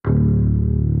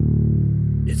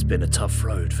It's been a tough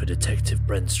road for Detective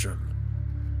Brännström.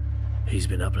 He's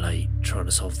been up late trying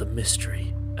to solve the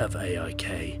mystery of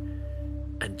AIK,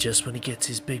 and just when he gets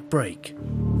his big break,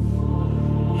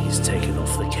 he's taken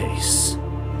off the case.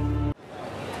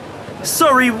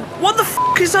 Sorry, what the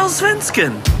f*** is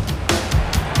Allsvenskan?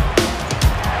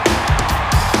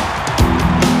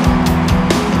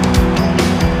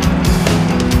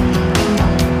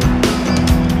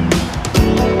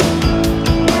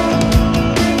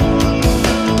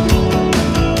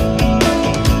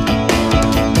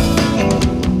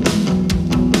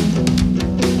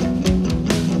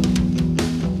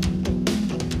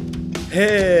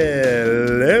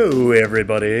 Hello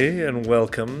everybody and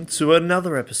welcome to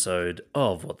another episode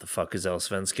of What the Fuck is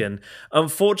Allsvenskan.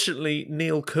 Unfortunately,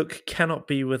 Neil Cook cannot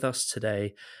be with us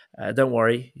today. Don't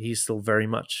worry, he's still very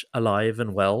much alive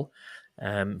and well.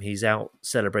 He's out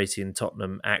celebrating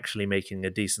Tottenham actually making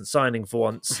a decent signing for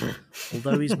once,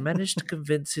 although he's managed to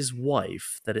convince his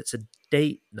wife that it's a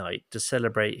date night to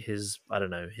celebrate his,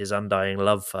 his undying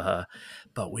love for her.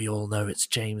 But we all know it's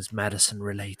James Maddison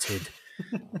related.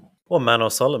 Or Man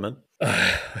or Solomon.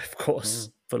 Of course,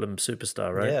 Fulham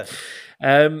superstar, right?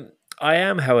 Yeah. I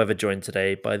am, however, joined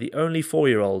today by the only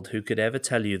 4-year-old who could ever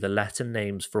tell you the Latin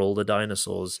names for all the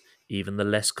dinosaurs, even the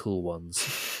less cool ones.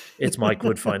 It's Mike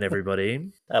Woodfine,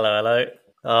 everybody. Hello.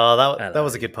 Oh, that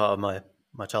was a good part of my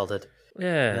childhood.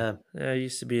 Yeah, it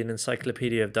used to be an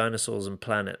encyclopedia of dinosaurs and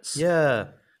planets. Yeah,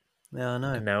 I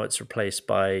know. And now it's replaced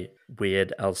by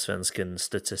weird Allsvenskan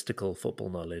statistical football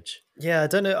knowledge. Yeah, I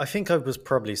don't know. I think I was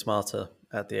probably smarter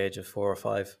at the age of 4 or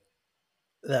 5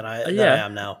 than I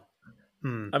am now.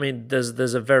 I mean,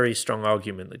 there's a very strong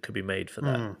argument that could be made for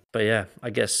that. But yeah, I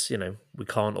guess, we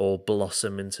can't all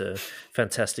blossom into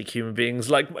fantastic human beings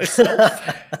like myself.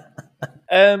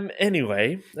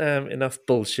 Anyway, enough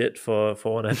bullshit for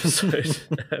one episode.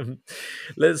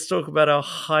 Let's talk about our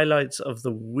highlights of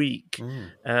the week.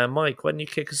 Mike, why don't you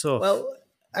kick us off? Well,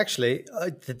 actually,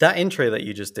 that intro that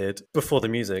you just did before the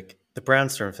music, the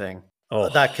Brännström thing,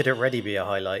 that could already be a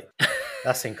highlight.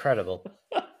 That's incredible.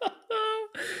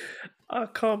 I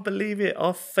can't believe it.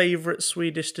 Our favourite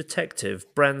Swedish detective,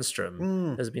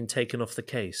 Brännström, has been taken off the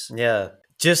case. Yeah.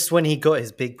 Just when he got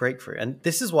his big breakthrough. And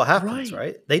this is what happens,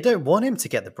 right? They don't want him to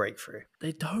get the breakthrough.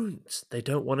 They don't. They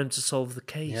don't want him to solve the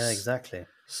case. Yeah, exactly.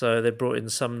 So they brought in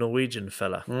some Norwegian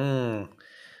fella.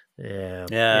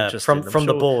 Yeah, from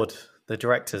the board, the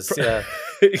directors. Yeah,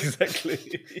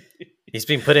 exactly. He's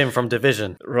been put in from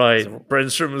division. Right.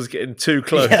 Brännström was getting too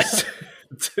close.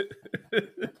 Yeah.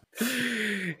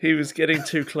 He was getting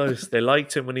too close. They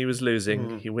liked him when he was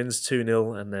losing. He wins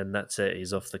 2-0 and then that's it.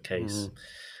 He's off the case.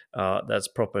 That's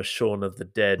proper Shaun of the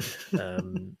Dead.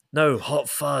 No, Hot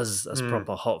Fuzz. That's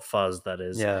proper Hot Fuzz, that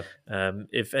is. Yeah.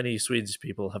 If any Swedish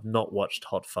people have not watched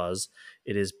Hot Fuzz,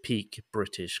 it is peak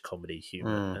British comedy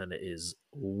humor and it is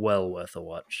well worth a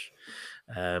watch.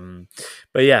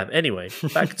 But yeah, anyway,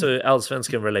 back to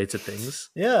Allsvenskan related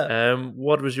things. Yeah.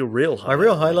 What was your real highlight? My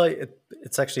real highlight,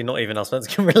 it's actually not even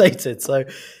Allsvenskan related. So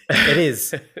it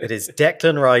is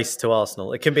Declan Rice to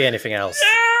Arsenal. It can be anything else.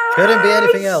 Yes! Couldn't be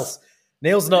anything else.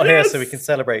 Neil's not here, so we can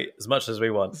celebrate as much as we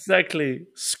want. Exactly.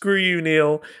 Screw you,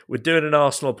 Neil. We're doing an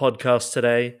Arsenal podcast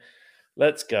today.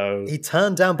 Let's go. He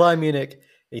turned down Bayern Munich.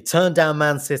 He turned down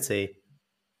Man City.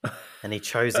 And he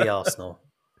chose the Arsenal.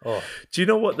 Oh. Do you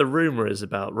know what the rumour is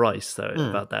about Rice, though,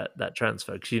 about that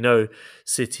transfer? Because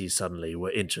City suddenly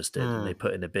were interested and they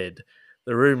put in a bid.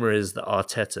 The rumour is that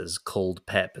Arteta's called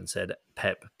Pep and said,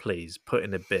 Pep, please put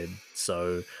in a bid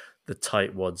so the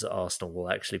tightwads at Arsenal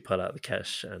will actually pull out the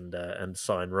cash and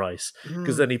sign Rice.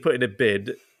 Because then he put in a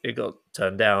bid, it got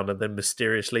turned down, and then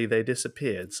mysteriously they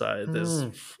disappeared. So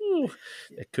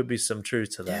there could be some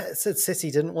truth to that. Yeah, it said City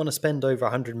didn't want to spend over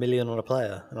 100 million on a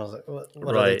player. And I was like,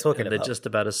 what are they talking about? They're just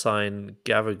about to sign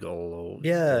Gvardiol.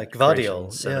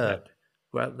 Gvardiol. Yeah.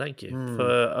 Well, thank you. For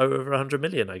over 100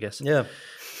 million, I guess. Yeah.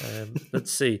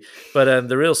 Let's see. But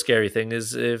the real scary thing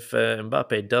is if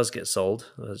Mbappe does get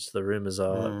sold, as the rumours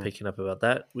are picking up about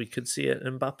that, we could see an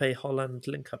Mbappe-Holland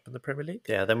link-up in the Premier League.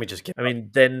 Yeah, then we just give up. I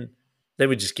mean, then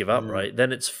we just give up, right?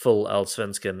 Then it's full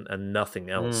Allsvenskan and nothing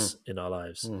else in our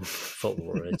lives.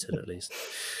 Football-related, at least.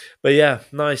 But yeah,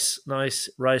 nice.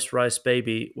 Rice,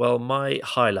 baby. Well, my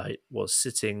highlight was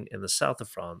sitting in the south of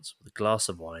France with a glass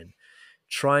of wine,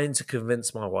 trying to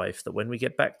convince my wife that when we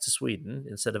get back to Sweden,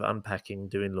 instead of unpacking,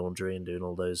 doing laundry and doing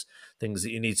all those things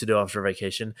that you need to do after a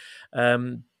vacation,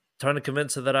 trying to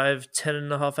convince her that I have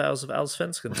 10.5 hours of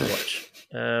Allsvenskan to watch.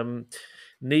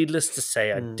 Needless to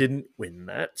say, I Mm. didn't win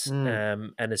that.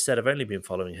 Mm. And instead, I've only been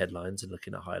following headlines and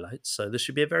looking at highlights. So this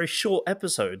should be a very short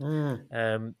episode.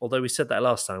 Although we said that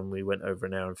last time, we went over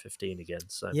an hour and 15 again.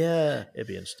 So Yeah. it'd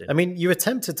be interesting. I mean, you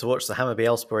attempted to watch the Hammarby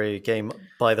Elfsborg game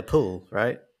by the pool,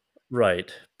 right?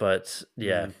 Right. But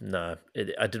yeah, no,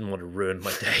 I didn't want to ruin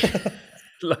my day,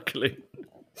 luckily.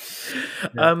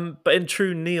 Yeah. But in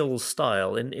true Neil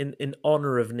style, in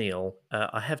honor of Neil,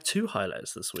 I have 2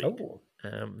 highlights this week. Oh.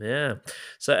 Yeah.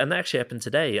 So, and that actually happened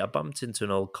today. I bumped into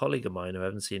an old colleague of mine who I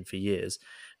haven't seen for years,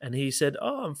 and he said,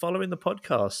 "Oh, I'm following the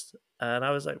podcast," and I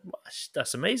was like,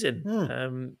 "That's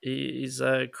amazing." He's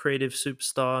a creative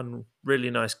superstar and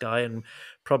really nice guy, and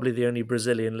probably the only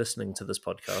Brazilian listening to this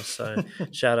podcast. So,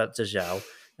 shout out to João.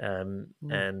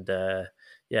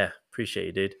 Yeah, appreciate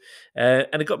you, dude.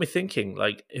 And it got me thinking,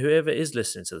 like, whoever is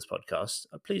listening to this podcast,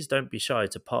 please don't be shy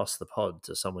to pass the pod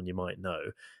to someone you might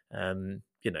know.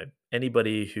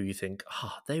 Anybody who you think,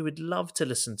 they would love to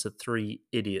listen to 3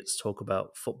 idiots talk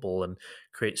about football and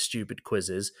create stupid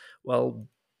quizzes. Well,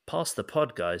 pass the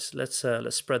pod, guys. Let's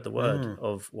spread the word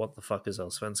of what the fuck is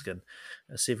Allsvenskan.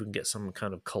 See if we can get some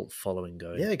kind of cult following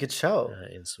going. Yeah, good shout.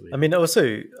 In Sweden. I mean,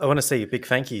 also, I want to say a big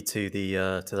thank you to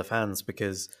the fans,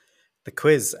 because the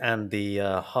quiz and the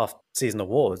half season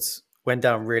awards went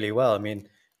down really well. I mean,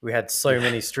 we had so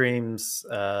many streams.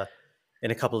 In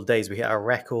a couple of days, we hit our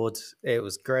record. It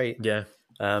was great. Yeah,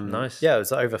 nice. Yeah, it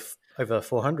was over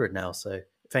 400 now. So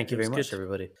thank you very much,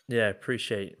 everybody. Yeah,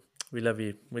 appreciate. We love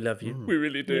you. We love you. We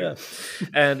really do. Yeah.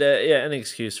 And any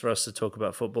excuse for us to talk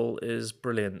about football is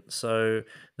brilliant. So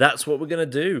that's what we're going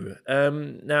to do.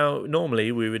 Now,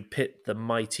 normally we would pit the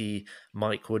mighty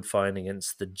Mike Woodfine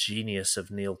against the genius of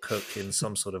Neil Cook in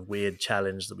some sort of weird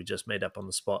challenge that we just made up on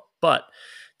the spot. But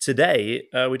today,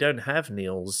 we don't have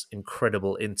Neil's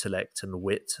incredible intellect and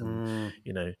wit and,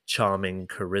 charming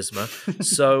charisma.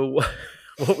 So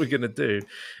what we're going to do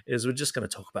is we're just going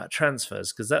to talk about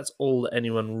transfers, because that's all that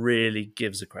anyone really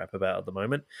gives a crap about at the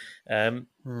moment.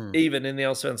 Even in the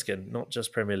Allsvenskan, not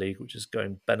just Premier League, which is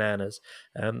going bananas.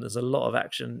 There's a lot of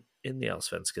action in the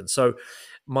Allsvenskan. So,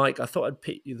 Mike, I thought I'd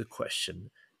pit you the question.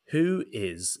 Who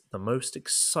is the most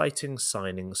exciting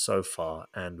signing so far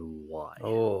and why?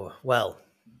 Oh, well,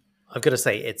 I've got to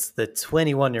say, it's the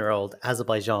 21-year-old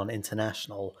Azerbaijan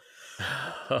international,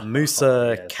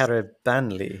 Musa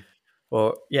Karabanli.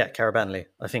 Karabanli,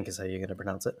 I think is how you're going to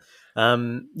pronounce it.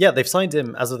 They've signed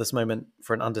him as of this moment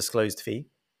for an undisclosed fee.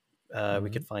 We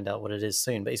could find out what it is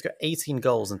soon. But he's got 18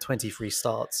 goals and 23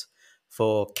 starts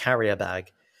for Karabag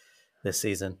this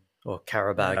season. Or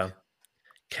Karabag. Yeah.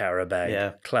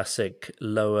 Karabag. Classic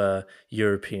lower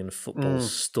European football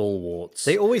stalwarts.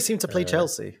 They always seem to play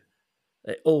Chelsea.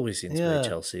 They always seem to play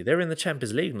Chelsea. They were in the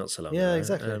Champions League not so long ago. Yeah,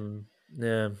 exactly.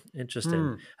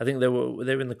 Interesting. I think they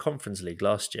were in the Conference League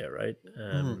last year, right?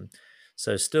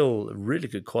 So still really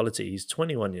good quality. He's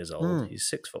 21 years old.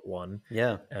 He's 6'1".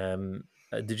 Yeah.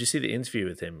 Did you see the interview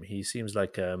with him? He seems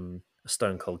like a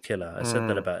stone cold killer. I said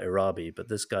that about Irabi, but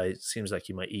this guy seems like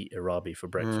he might eat Irabi for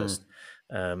breakfast.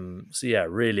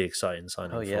 Really exciting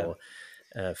signing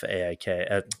for AIK.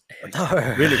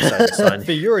 Really exciting signing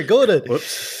for Yuri Gordon.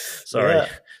 Whoops.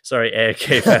 Sorry,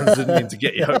 AIK fans, didn't mean to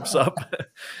get your hopes up.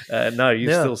 No,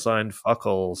 you still signed fuck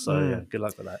all, so good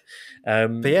luck with that.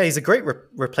 But he's a great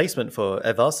replacement for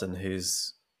Evarsson,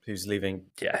 who's leaving.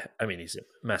 Yeah, I mean, he's a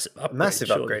massive upgrade.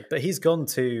 Massive upgrade, but he's gone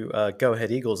to Go Ahead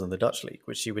Eagles in the Dutch League,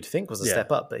 which you would think was a step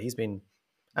up, but he's been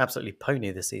absolutely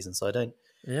pony this season, so I don't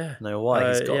know why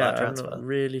he's got that transfer. I'm not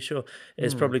really sure.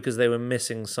 It's probably because they were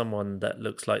missing someone that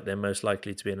looks like they're most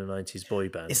likely to be in a 90s boy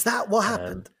band. Is that what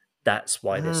happened? That's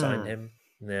why they signed him.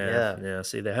 Yeah.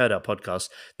 See, they heard our podcast.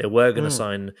 They were going to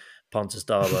sign Pontus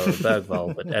Darbo and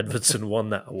Bergvall, but Edvardson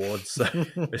won that award, so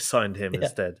they signed him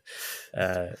instead.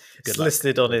 It's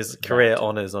listed on his career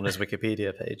honours on his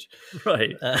Wikipedia page.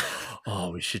 Right.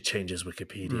 We should change his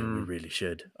Wikipedia. We really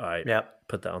should. All right. Yeah.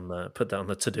 Put that on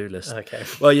the to-do list. Okay.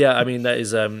 Well, yeah. I mean,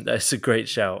 that's a great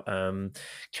shout.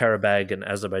 Karabag, an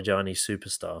Azerbaijani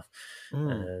superstar.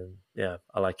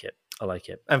 I like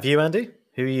it. And for you, Andy,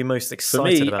 who are you most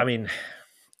excited for me, about? I mean,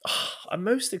 I'm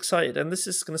most excited, and this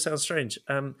is going to sound strange,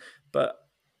 but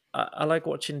I like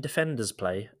watching defenders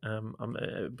play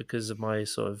because of my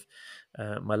sort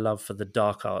of my love for the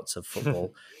dark arts of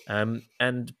football.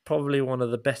 And probably one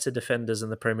of the better defenders in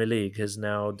the Premier League has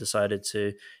now decided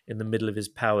to, in the middle of his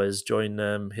powers,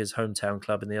 join his hometown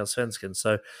club in the Allsvenskan.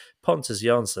 So Pontus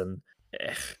Jansson,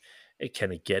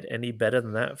 Can it get any better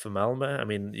than that for Malmö? I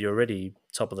mean, you're already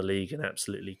top of the league and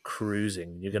absolutely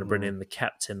cruising. You're going to bring in the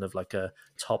captain of like a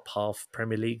top half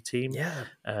Premier League team. Yeah,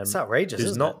 it's outrageous,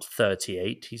 Who's isn't not it?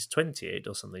 38, he's 28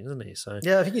 or something, isn't he? So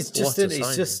Yeah, I think he's what a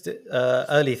signing.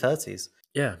 early 30s.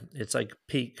 Yeah, it's like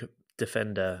peak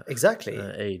defender Exactly.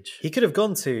 age. He could have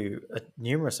gone to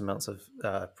numerous amounts of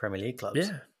Premier League clubs.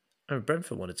 Yeah, I mean,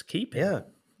 Brentford wanted to keep him. Yeah.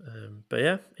 But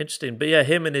yeah, interesting. But yeah,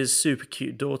 him and his super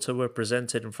cute daughter were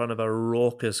presented in front of a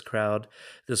raucous crowd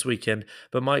this weekend.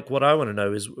 But Mike, what I want to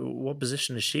know is what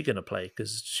position is she going to play?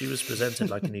 Because she was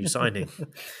presented like a new signing.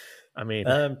 I mean,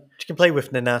 she can play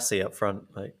with Nanasi up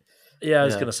front. Like, yeah, I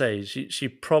was going to say she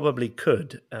probably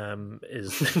could.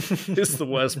 Is the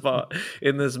worst part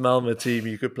in this Malmö team?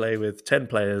 You could play with 10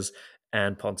 players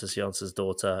and Pontus Jansson's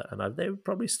daughter, and they would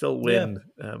probably still win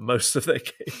most of their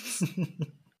games.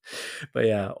 But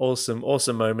yeah,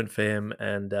 awesome moment for him,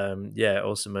 and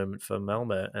awesome moment for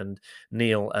Malmö. And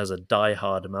Neil, as a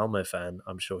diehard Malmö fan,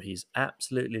 I'm sure he's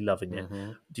absolutely loving it.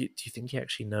 Do you think he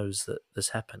actually knows that this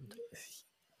happened?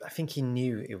 I think he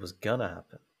knew it was gonna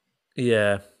happen.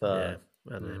 Yeah, but,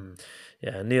 I know.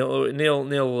 Yeah,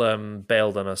 Neil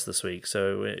bailed on us this week,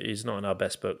 so he's not in our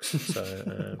best books.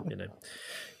 So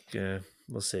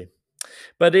we'll see.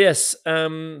 But yes,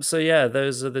 so yeah,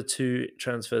 those are the two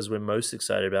transfers we're most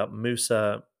excited about.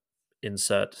 Musa,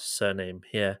 insert surname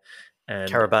here, and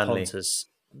Karabanli. Pontus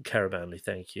Karabanli.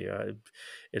 Thank you.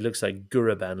 It looks like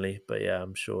Gurabanli, but yeah,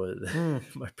 I'm sure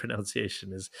my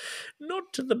pronunciation is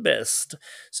not the best.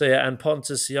 So yeah, and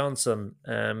Pontus Jansson.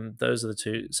 Those are the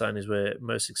two signings we're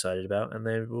most excited about, and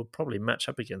they will probably match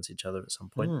up against each other at some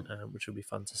point, which will be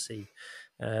fun to see.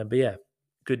 But yeah,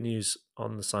 good news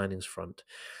on the signings front.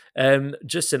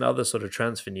 Just in other sort of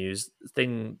transfer news, the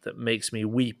thing that makes me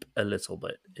weep a little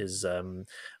bit is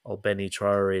Benny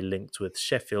Traore linked with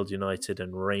Sheffield United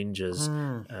and Rangers,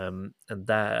 and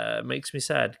that makes me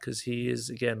sad because he is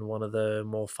again one of the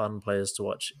more fun players to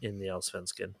watch in the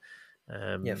Allsvenskan.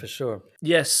 Yeah, for sure.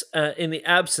 Yes, in the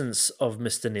absence of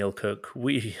Mr. Neil Cook,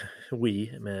 me,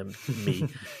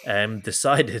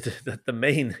 decided that the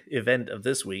main event of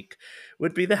this week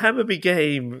would be the Hammarby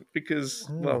game because,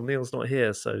 well, Neil's not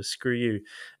here, so screw you.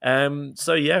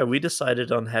 So yeah, we decided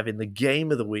on having the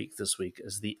game of the week this week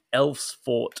as the Elves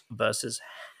Fort versus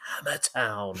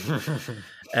Hammertown.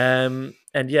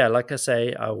 And yeah, like I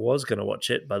say, I was going to watch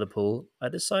it by the pool. I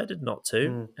decided not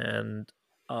to, and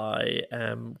I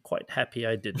am quite happy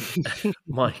I didn't.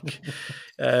 Mike,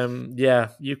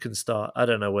 you can start. I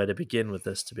don't know where to begin with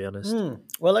this, to be honest.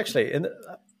 Well, actually,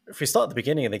 if we start at the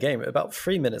beginning of the game, about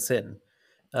 3 minutes in,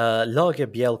 Lager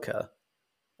Bielka.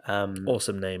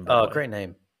 Awesome name, by the way. Great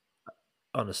name.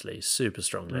 Honestly, super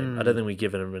strong name. I don't think we've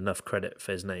given him enough credit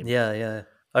for his name. Yeah.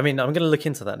 I mean, I'm going to look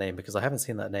into that name because I haven't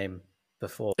seen that name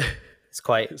before. It's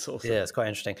quite, It's awesome. Yeah, it's quite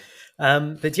interesting.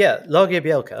 But yeah, Lager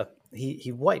Bielka,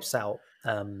 he wipes out.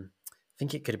 I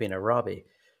think it could have been Arabi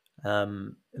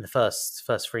in the first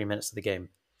 3 minutes of the game.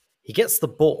 He gets the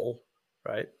ball,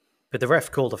 right? But the ref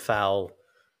called a foul.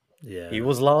 Yeah, he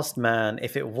was last man.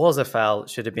 If it was a foul, it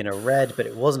should have been a red, but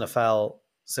it wasn't a foul,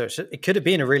 so it could have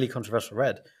been a really controversial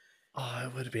red. Oh,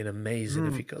 it would have been amazing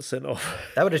if he got sent off.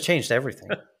 That would have changed everything.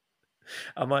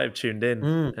 I might have tuned in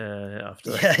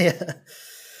after that.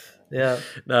 Yeah.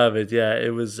 No, but yeah,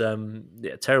 it was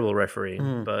terrible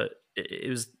refereeing, but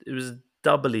it was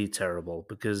doubly terrible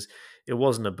because it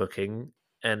wasn't a booking,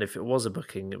 and if it was a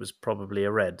booking, it was probably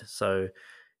a red. So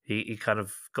he kind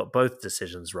of got both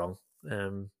decisions wrong,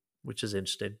 which is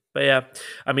interesting. But yeah,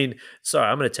 I mean, sorry,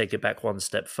 I'm going to take it back one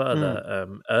step further.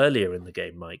 Earlier in the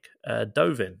game, Mike,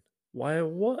 Dovin, why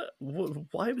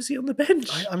was he on the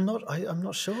bench? I'm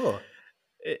not sure.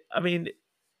 I mean,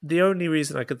 the only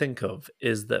reason I could think of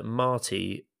is that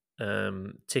Marty,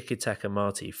 Tiki Taka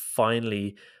Marty,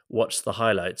 finally watched the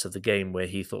highlights of the game where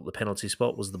he thought the penalty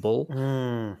spot was the ball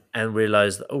and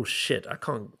realised that, oh shit, I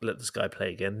can't let this guy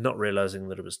play again, not realising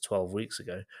that it was 12 weeks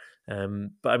ago.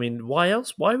 But I mean, why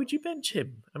else? Why would you bench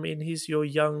him? I mean, he's your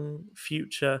young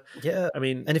future. Yeah. I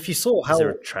mean, and if you saw how... Is there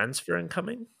a transfer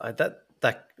incoming? That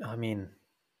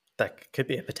could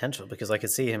be a potential because I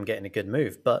could see him getting a good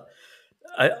move. But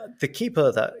the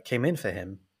keeper that came in for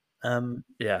him,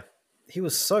 he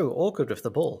was so awkward with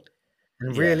the ball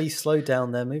and really slowed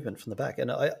down their movement from the back.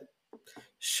 And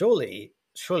surely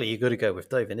you got to go with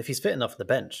Dovin. If he's fit enough for the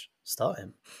bench, start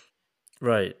him.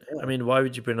 Right. Yeah. I mean, why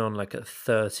would you bring on like a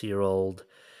 30-year-old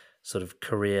sort of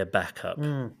career backup,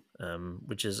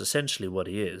 which is essentially what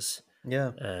he is?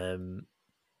 Yeah.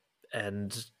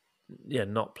 And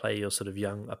not play your sort of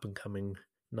young up and coming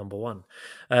number one.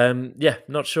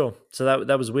 Not sure. So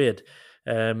that was weird.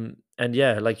 And And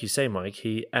yeah, like you say, Mike,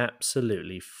 he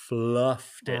absolutely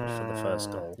fluffed it for the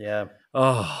first goal. Yeah.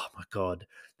 Oh my god,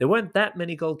 there weren't that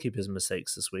many goalkeepers'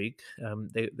 mistakes this week.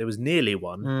 There was nearly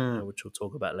one, which we'll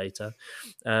talk about later.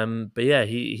 But yeah,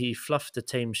 he fluffed a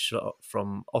tame shot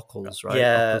from Ockles, right?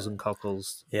 Yeah. Ockles and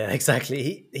Cockles. Yeah,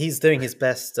 exactly. He's doing his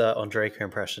best Ondrejka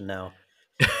impression now.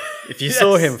 If you Yes.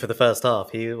 saw him for the first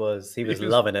half, he was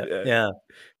loving it. Yeah.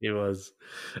 He was.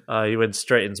 He went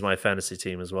straight into my fantasy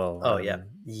team as well. Oh yeah,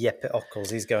 Jeppe Ockels.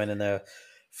 He's going in there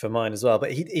for mine as well.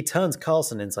 But he turns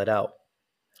Carlson inside out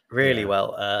really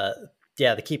well.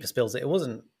 Yeah, the keeper spills it. It was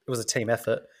a team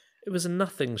effort. It was a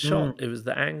nothing shot. It was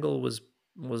the angle was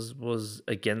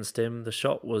against him. The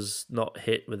shot was not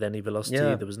hit with any velocity.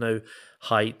 Yeah. There was no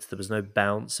height. There was no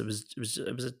bounce. It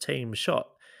was a tame shot,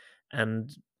 and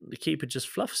the keeper just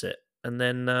fluffs it. And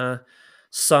then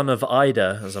son of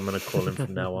Ida, as I'm going to call him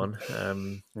from now on,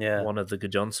 one of the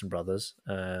Johnson brothers,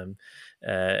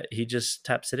 he just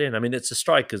taps it in. I mean, it's a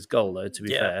striker's goal, though. To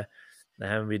be fair, the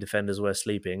Hammarby defenders were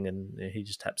sleeping, and he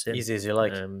just taps in. Easy as you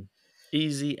like.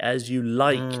 Easy as you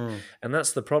like. And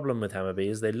that's the problem with Hammarby,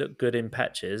 is they look good in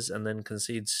patches and then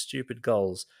concede stupid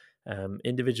goals,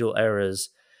 individual errors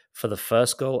for the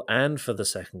first goal and for the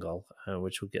second goal,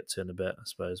 which we'll get to in a bit, I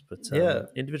suppose. But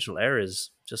individual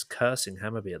errors just cursing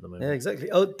Hammarby at the moment. Yeah,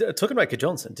 exactly. Oh, talking about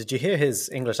Johnson, did you hear his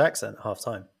English accent at half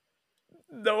time?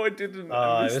 No, I didn't.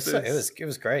 It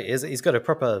was great. He's got a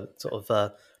proper sort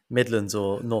of Midlands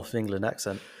or North England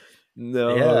accent.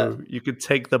 No, you could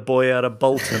take the boy out of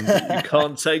Bolton, but you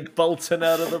can't take Bolton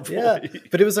out of the boy. Yeah,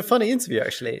 but it was a funny interview,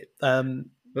 actually.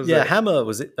 Hammer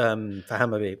was for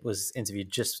Hammarby was interviewed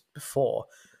just before,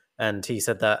 and he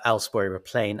said that Allsbury were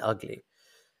plain ugly,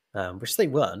 which they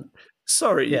weren't.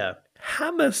 Sorry,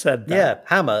 Hammer said that. Yeah,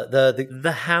 Hammer,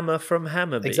 the Hammer from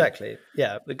Hammarby, exactly.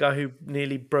 Yeah, the guy who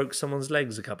nearly broke someone's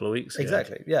legs a couple of weeks ago.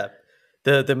 Exactly. Yeah.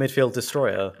 The midfield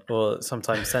destroyer, or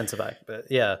sometimes centre back, but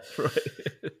yeah. Right.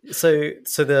 So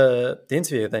the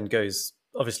interview then goes,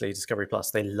 obviously Discovery Plus.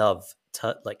 They love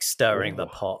stirring the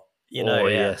pot, you know.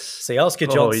 Yes. So you ask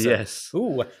Johnson. Oh yes.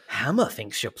 Ooh, Hammer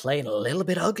thinks you're playing a little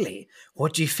bit ugly.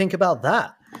 What do you think about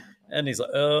that? And he's like,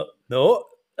 no,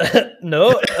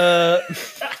 no,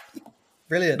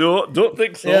 brilliant. No, don't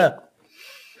think so. Yeah.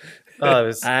 Oh, it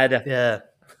was, yeah,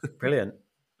 brilliant.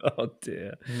 Oh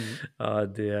dear. Oh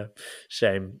dear.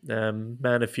 Shame.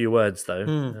 Man, a few words though.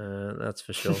 That's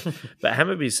for sure. But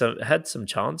Hammarby had some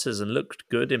chances and looked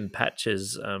good in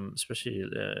patches. Especially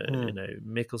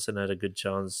Mikkelsen had a good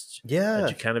chance. Yeah.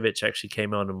 Djukanovic actually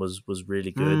came on and was really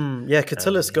good. Yeah,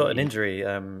 Catullus got an injury.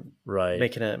 Right.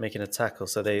 Making a tackle,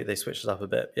 so they switched it up a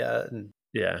bit. Yeah.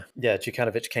 Yeah,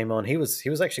 Djukanovic came on. He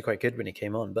was actually quite good when he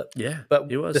came on. But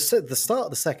he was. The start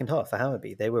of the second half for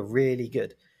Hammarby, they were really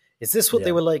good. Is this what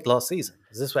they were like last season?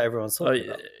 Is this what everyone's talking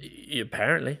about?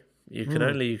 Apparently, you can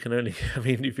only. I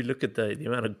mean, if you look at the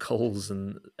amount of goals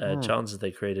and chances they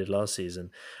created last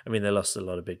season, I mean, they lost a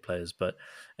lot of big players, but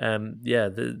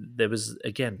there was,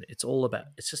 again,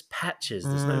 it's just patches.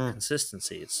 There's no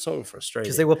consistency. It's so frustrating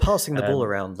because they were passing the ball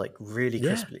around like really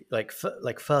crisply,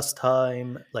 like first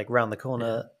time, like round the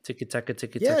corner, tiki taka.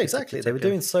 Yeah, exactly. They were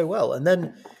doing so well, and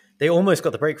then they almost got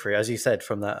the breakthrough, as you said,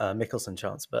 from that Mikkelsen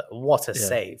chance. But what a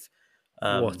save!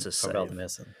 What a save!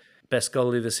 Best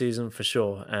goalie of the season for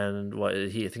sure. And I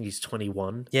think he's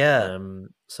 21. Yeah.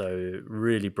 So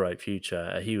really bright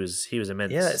future. He was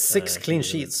immense. Yeah, 6 clean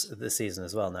sheets this season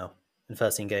as well now in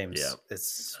 13 games. Yeah,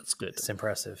 that's good. It's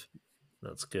impressive.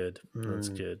 That's good. That's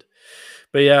good.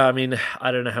 But yeah, I mean,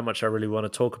 I don't know how much I really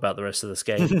want to talk about the rest of this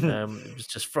game. It was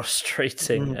just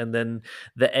frustrating. And then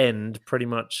the end pretty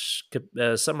much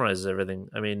summarizes everything.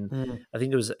 I mean, I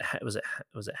think was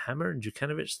it Hammer and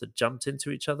Djukanovic that jumped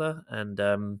into each other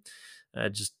and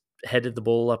just headed the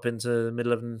ball up into the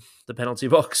middle of the penalty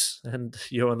box. And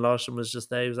Johan Larsson was just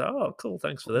there. He was like, oh, cool,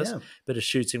 thanks for this. Bit of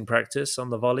shooting practice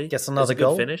on the volley. Gets another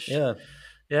goal. Finish. Yeah,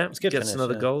 it's good. Gets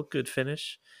another goal. Good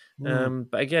finish.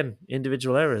 But again,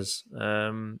 individual errors.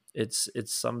 It's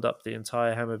summed up the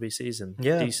entire Hammarby season.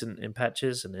 Yeah. Decent in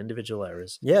patches and individual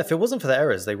errors. Yeah, if it wasn't for the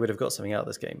errors, they would have got something out of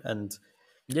this game. And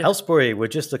Allsbury were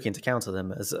just looking to counter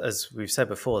them, as we've said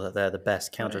before, that they're the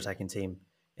best counter-attacking team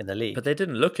in the league. But they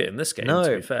didn't look it in this game, no.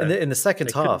 to be fair. In the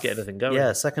second half, they couldn't get anything going.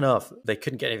 Yeah, second half, they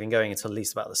couldn't get anything going until at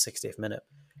least about the 60th minute.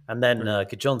 And then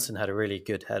Johnson had a really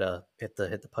good header, hit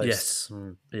the post.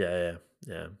 Yes.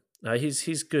 Yeah. No,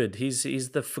 he's good.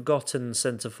 He's the forgotten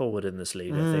centre forward in this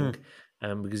league, I think.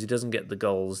 because he doesn't get the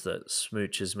goals that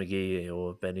Smooches McGee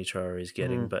or Benny Traore is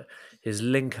getting, but his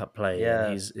link-up play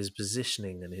and his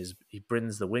positioning and he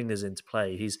brings the wingers into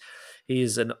play. He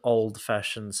is an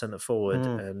old-fashioned centre forward,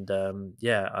 and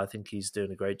I think he's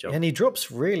doing a great job. And he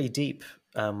drops really deep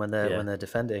when they're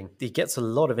defending. He gets a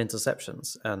lot of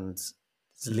interceptions and is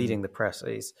leading the press.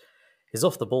 His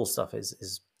off the ball stuff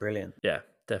is brilliant. Yeah,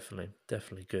 definitely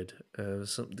good.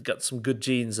 Got some good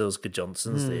genes, those good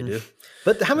Johnsons. They do.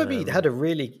 But Hammarby had a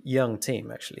really young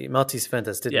team, actually. Marty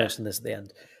Fuentes did mention this at the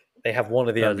end. They have one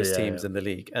of the youngest teams in the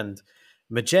league. And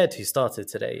Majed, who started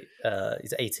today,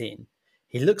 he's 18.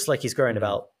 He looks like he's grown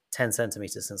about 10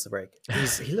 centimeters since the break.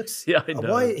 He looks... I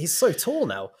know. Why he's so tall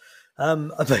now.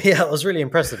 But I was really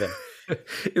impressed with him.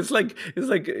 It's like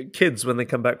kids when they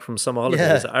come back from summer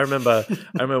holidays. I remember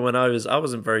when I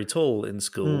wasn't very tall in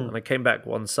school, and I came back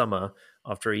one summer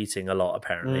after eating a lot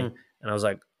apparently, and I was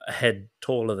like a head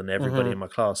taller than everybody in my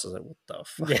class. I was like, what the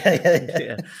fuck?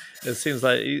 Yeah. It seems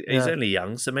like he's only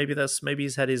young, so maybe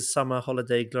he's had his summer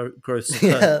holiday growth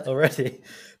spurt. Already.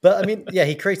 But I mean,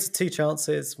 he created 2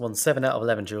 chances, won 7 out of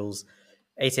 11 duels,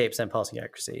 88% passing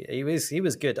accuracy. He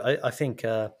was good. I think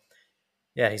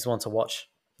he's one to watch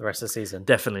the rest of the season.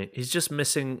 Definitely. He's just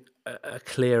missing a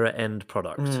clearer end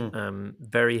product.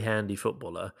 Very handy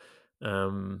footballer.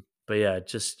 But yeah,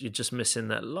 you're just missing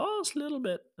that last little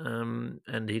bit.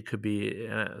 And he could be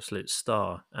an absolute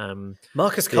star.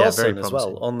 Marcus Carlson as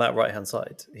well on that right hand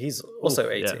side. He's also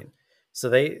 18. Yeah. So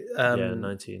they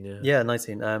 19, Yeah,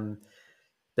 19.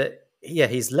 But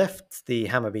he's left the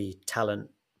Hammarby talent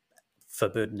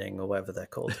verboodening or whatever they're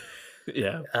called.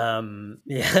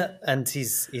 And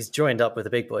he's joined up with the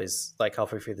big boys like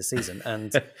halfway through the season,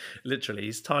 and literally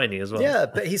he's tiny as well. Yeah,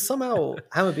 but he's somehow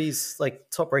Hammarby's like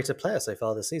top-rated player so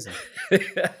far this season.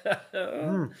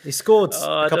 He scored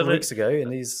a couple of weeks ago,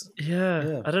 and he's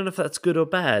I don't know if that's good or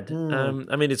bad.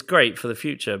 I mean, it's great for the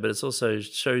future, but it also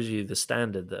shows you the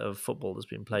standard of football that's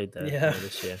been played there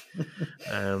this year.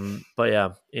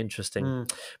 But interesting.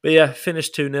 But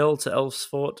finished 2-0 to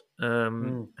Elfsfort.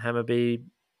 Hammarby.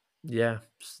 Yeah,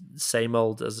 same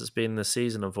old as it's been this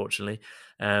season, unfortunately.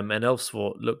 And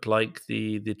Elfsfort looked like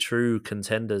the true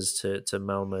contenders to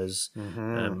Malmö's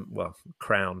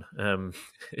crown.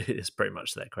 It's pretty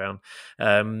much their crown.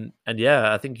 And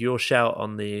I think your shout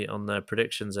on the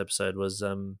predictions episode was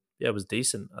was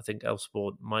decent. I think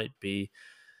Elfsfort might be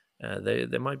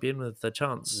they might be in with a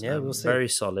chance. We'll see. Very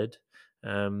solid.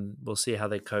 We'll see how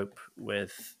they cope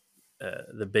with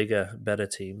the bigger, better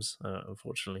teams.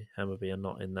 Unfortunately, Hammarby are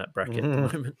not in that bracket at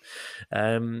the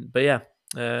moment. But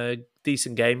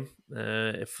decent game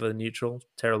for the neutral.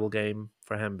 Terrible game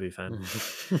for a Hammarby fan.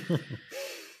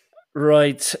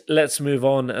 Right, let's move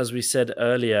on. As we said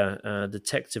earlier,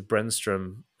 Detective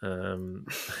Brännström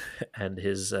and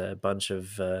his bunch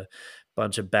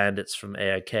of bandits from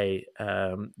AIK,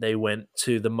 they went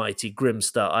to the mighty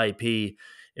Grimsta IP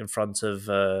in front of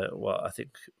I think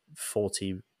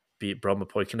 40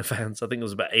 Brommapoikina fans. I think it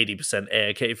was about 80%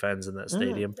 AIK fans in that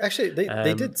stadium. Actually,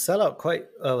 they did sell out quite.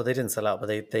 Oh, they didn't sell out, but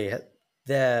they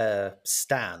their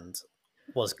stand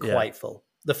was quite full,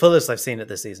 the fullest I've seen it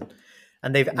this season.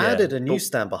 And they've added a new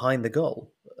stand behind the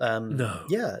goal. Not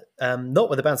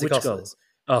where the bouncy castle is.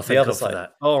 Oh, thank God for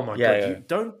that. Oh my God, you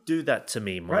don't do that to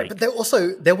me, Mike. Right, but there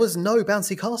was no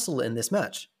bouncy castle in this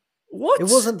match. What? It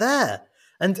wasn't there.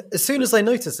 And as soon as I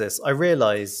noticed this, I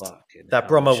realised that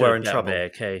Bromma were in trouble.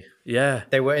 Okay. Yeah.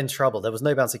 They were in trouble. There was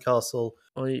no bouncy castle.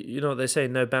 Well, you know what they say,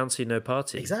 no bouncy, no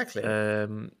party. Exactly.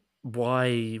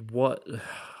 Why? What?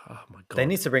 Oh my God. They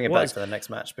need to bring it back for the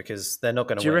next match because they're not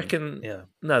going to win. Do you reckon? Yeah.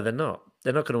 No, they're not.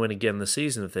 They're not going to win again this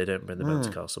season if they don't bring the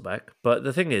bouncy castle back. But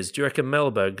the thing is, do you reckon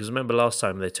Mellberg, because remember last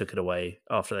time they took it away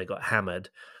after they got hammered,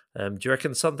 do you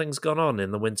reckon something's gone on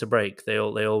in the winter break? They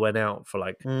all went out for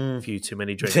like a few too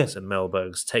many drinks, and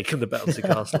Mellberg's taken the bouncy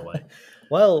castle away.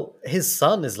 Well, his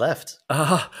son is left.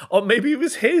 Or maybe it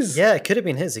was his. Yeah, it could have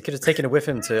been his. He could have taken it with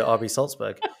him to RB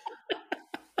Salzburg.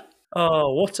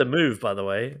 Oh, what a move, by the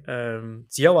way.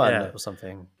 It's Johan or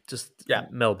something. Just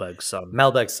Mellberg's son.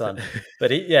 Mellberg's son.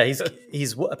 But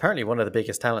he's apparently one of the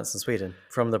biggest talents in Sweden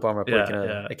from the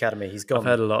Brommapoikina Academy. He's gone. I've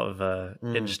heard a lot of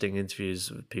interesting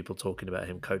interviews with people talking about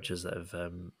him, coaches that have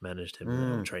managed him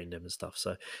and trained him and stuff.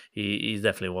 So he's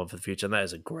definitely one for the future, and that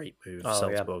is a great move.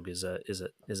 Salzburg is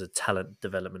a talent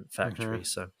development factory.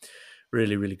 So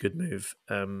really, really good move.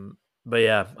 But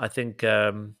I think.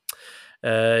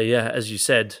 As you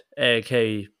said,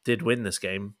 AIK did win this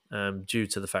game due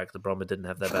to the fact that Bromma didn't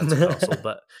have their bouncy castle.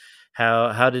 But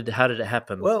how did it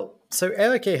happen? Well, so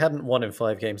AIK hadn't won in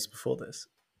 5 games before this.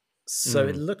 So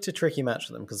it looked a tricky match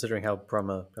for them, considering how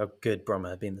good Bromma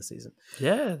had been this season.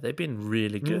 Yeah, they've been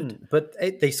really good. But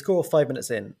they score 5 minutes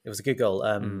in. It was a good goal.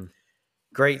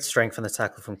 Great strength on the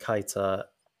tackle from Keita.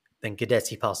 Then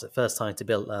Guidetti passed it first time to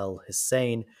Bilal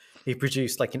Hussein. He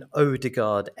produced like an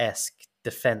Odegaard-esque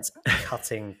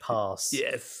defense-cutting pass.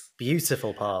 Yes.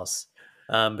 Beautiful pass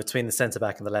between the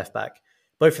centre-back and the left-back.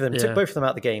 Both of them took both of them out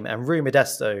of the game. And Rui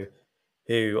Modesto,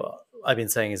 who I've been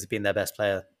saying has been their best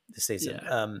player this season,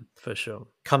 for sure,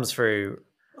 comes through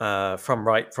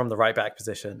from the right-back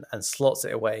position and slots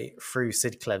it away through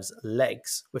Sidklev's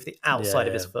legs with the outside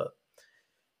of his foot.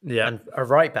 Yeah, and a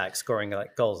right back scoring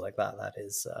like goals like that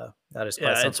is quite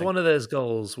something. It's one of those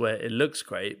goals where it looks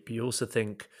great, but you also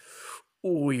think,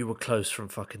 oh, you were close from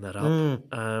fucking that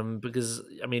up. Because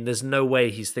I mean, there's no way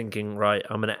he's thinking, right,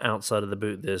 I'm going to outside of the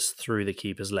boot this through the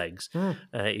keeper's legs.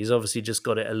 He's obviously just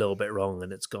got it a little bit wrong,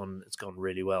 and it's gone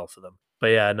really well for them. But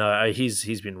yeah, no,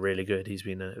 he's been really good. He's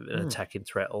been an attacking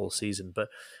threat all season. But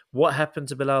what happened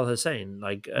to Bilal Hussein?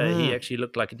 Like he actually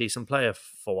looked like a decent player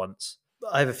for once.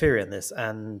 I have a theory on this,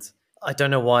 and I don't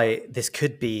know why this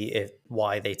could be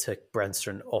why they took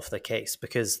Brännström off the case,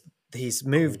 because he's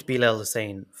moved Bilal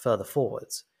Hussein further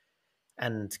forwards,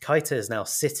 and Keita is now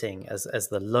sitting as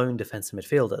the lone defensive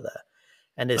midfielder there.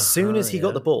 And as soon as he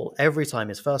got the ball, every time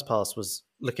his first pass was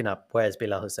looking up, where's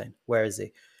Bilal Hussein? Where is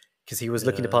he? Because he was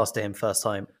looking to pass to him first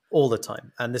time all the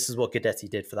time. And this is what Guidetti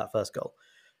did for that first goal.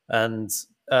 And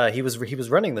he was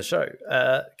running the show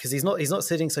because he's not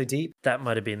sitting so deep. That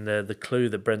might have been the clue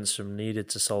that Brännström needed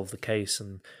to solve the case,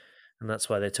 and that's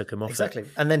why they took him off. Exactly.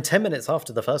 And then 10 minutes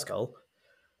after the first goal,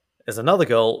 there's another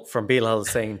goal from Bilal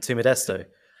Hussein to Modesto.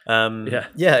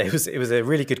 It was a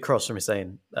really good cross from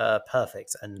Hussein.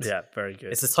 Perfect. And very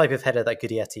good. It's the type of header that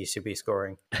Guidetti should be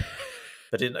scoring.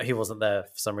 But he wasn't there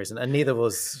for some reason. And neither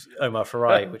was Omar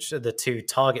Farai, which are the two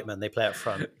target men they play up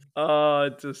front. Oh, I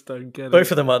just don't get it.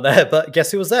 Both of them weren't there, but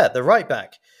guess who was there? The right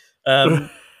back.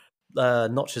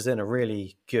 Notches in a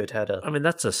really good header. I mean,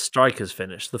 that's a striker's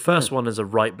finish. The first one is a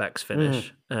right back's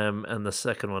finish, and the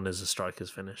second one is a striker's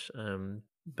finish.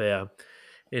 But yeah,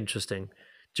 interesting.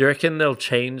 Do you reckon they'll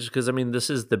change? Because, I mean, this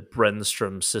is the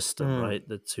Brännström system, right?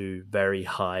 The two very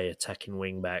high attacking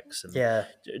wing backs. And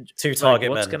two target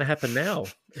men. What's going to happen now?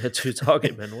 Two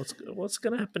target men. What's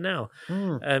going to happen now?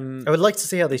 I would like to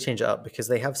see how they change it up, because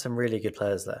they have some really good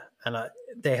players there. And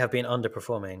they have been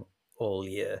underperforming all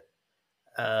year.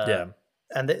 And,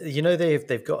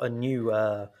 they've got a new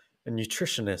a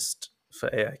nutritionist for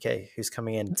AIK who's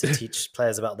coming in to teach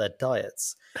players about their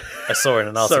diets. I saw in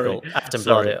an article,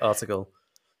 Aftonbladet article.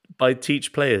 By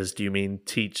teach players, do you mean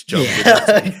teach John?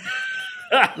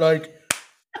 Like,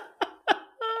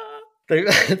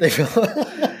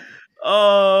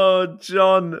 oh,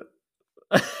 John!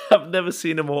 I've never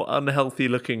seen a more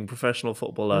unhealthy-looking professional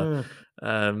footballer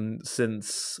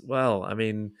since. Well, I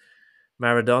mean,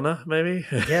 Maradona, maybe.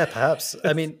 Yeah, perhaps.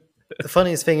 I mean, the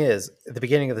funniest thing is, at the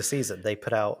beginning of the season, they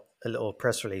put out a little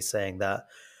press release saying that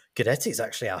Guidetti is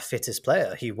actually our fittest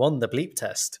player. He won the bleep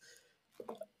test.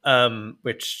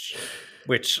 Which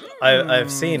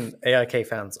I've seen AIK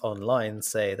fans online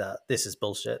say that this is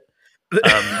bullshit.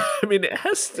 I mean, it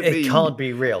has to be. It can't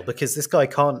be real, because this guy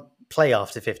can't play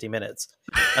after 50 minutes,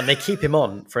 and they keep him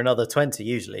on for another 20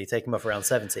 usually, take him off around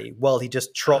 70 while he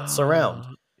just trots around.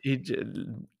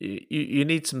 You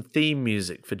need some theme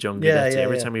music for John Guidetti.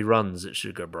 Every time he runs, it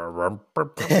should go.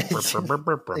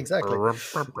 Exactly.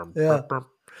 Yeah.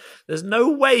 There's no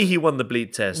way he won the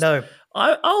bleep test. No.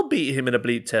 I'll beat him in a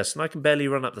bleep test, and I can barely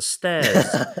run up the stairs.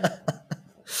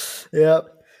 Yeah.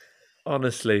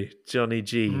 Honestly, Johnny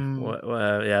G.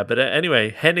 But anyway,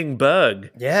 Henning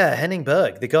Berg. Yeah, Henning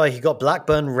Berg, the guy who got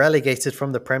Blackburn relegated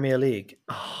from the Premier League.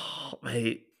 Oh,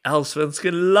 mate.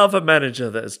 Allsvenskan love a manager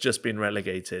that has just been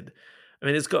relegated. I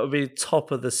mean, it's got to be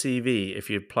top of the CV if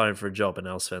you're applying for a job in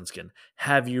Allsvenskan.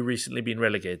 Have you recently been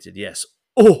relegated? Yes.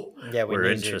 Oh, yeah, we're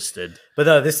interested. But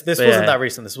no, this wasn't that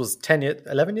recent. This was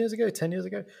 11 years ago, 10 years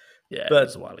ago. Yeah, but it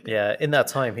was a while ago. Yeah, in that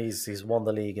time, he's won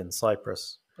the league in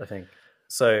Cyprus, I think.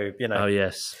 So, Oh,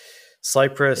 yes.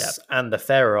 Cyprus and the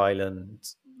Faroe Island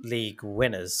league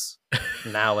winners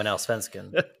now in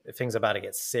Allsvenskan. Things are about to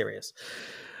get serious.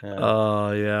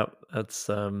 Oh, yeah. That's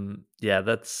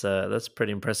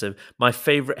pretty impressive. My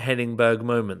favorite Henning Berg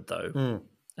moment, though,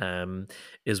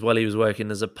 is while he was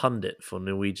working as a pundit for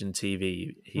Norwegian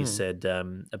TV. He said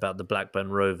about the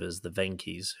Blackburn Rovers, the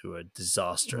Venkies, who are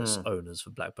disastrous owners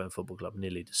for Blackburn Football Club,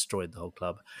 nearly destroyed the whole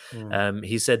club.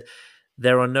 He said,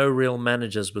 there are no real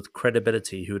managers with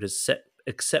credibility who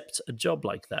accept a job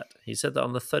like that. He said that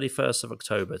on the 31st of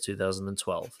October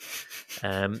 2012.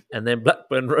 And then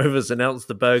Blackburn Rovers announced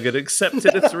the Berg had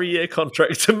accepted a 3-year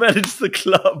contract to manage the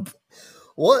club.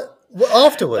 What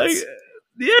afterwards?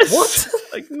 Yes, What?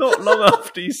 like not long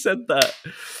after he said that,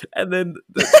 and then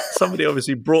somebody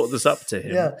obviously brought this up to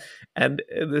him, and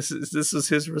this was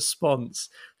his response.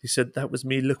 He said, "That was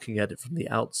me looking at it from the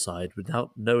outside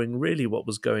without knowing really what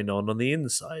was going on the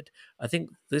inside. I think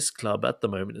this club at the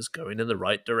moment is going in the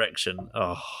right direction."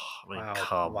 Oh, I mean,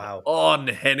 come on,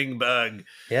 Henning Berg.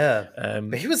 Yeah,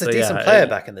 but he was a decent player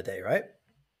back in the day, right?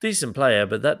 Decent player,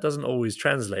 but that doesn't always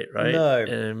translate, right?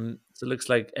 No. So it looks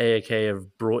like AAK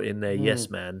have brought in their yes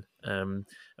man.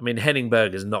 I mean, Henning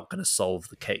Berg is not going to solve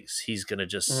the case. He's going to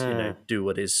just, do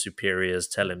what his superiors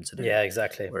tell him to do. Yeah,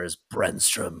 exactly. Whereas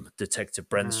Brännström, Detective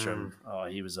Brännström,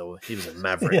 he was a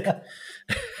maverick.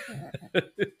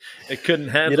 It couldn't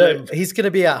handle him. He's going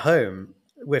to be at home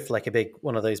with like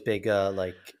one of those big,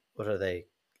 like, what are they?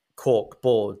 Cork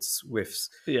boards with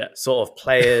sort of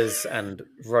players and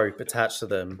rope attached to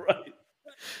them. Right.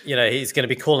 He's going to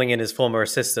be calling in his former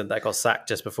assistant that got sacked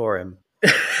just before him.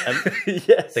 And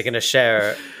they're going to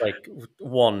share like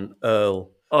one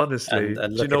Earl. Honestly, do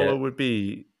you know what would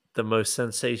be the most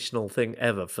sensational thing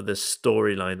ever for this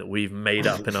storyline that we've made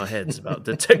up in our heads about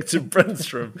Detective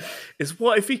Brännström is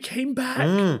what if he came back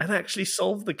and actually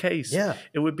solved the case? Yeah.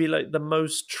 It would be like the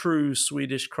most true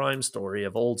Swedish crime story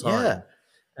of all time. Yeah.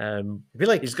 Be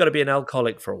like, he's got to be an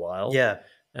alcoholic for a while. Yeah.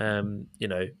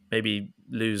 Maybe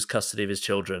lose custody of his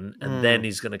children, and then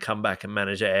he's going to come back and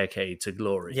manage AAK to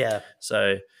glory. Yeah.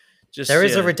 So there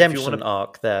is a redemption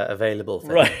arc there available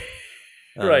for him.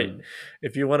 Right.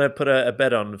 If you want to put a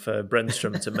bet on for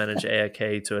Brännström to manage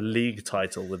AAK to a league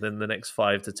title within the next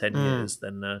 5 to 10 years,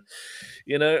 then,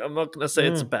 I'm not going to say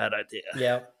it's a bad idea.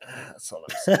 Yeah. That's all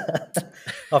I'm saying.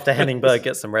 After Henning Berg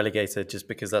gets them relegated just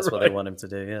because that's what they want him to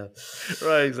do. Yeah.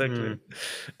 Right, exactly.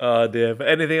 Oh, dear. But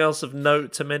anything else of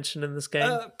note to mention in this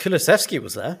game? Kulusevski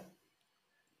was there.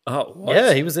 Oh, what?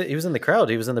 Yeah, he was in the crowd.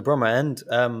 He was in the Bromma end.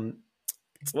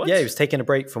 What? Yeah, he was taking a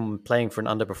break from playing for an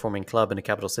underperforming club in a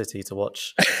capital city to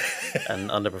watch an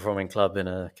underperforming club in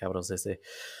a capital city.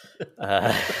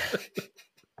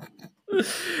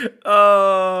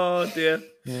 Oh dear.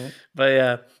 Yeah. But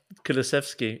yeah,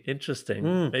 Kulusevski,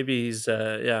 interesting. Maybe he's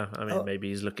maybe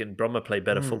he's looking. Bromma play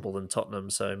better football than Tottenham,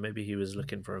 so maybe he was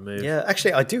looking for a move. Yeah,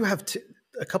 actually, I do have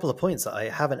a couple of points that I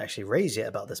haven't actually raised yet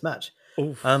about this match.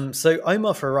 Oof. So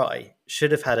Omar Farai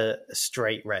should have had a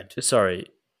straight red. Sorry.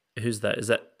 Who's that? Is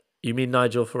that you mean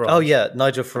Nigel Farage? Oh yeah,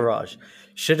 Nigel Farage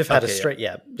should have had a straight.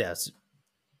 Yeah. Yes.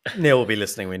 Neil will be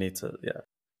listening. We need to.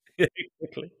 Yeah.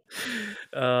 Quickly.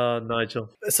 Nigel.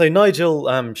 So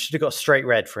Nigel should have got a straight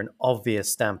red for an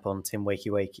obvious stamp on Tim Wakey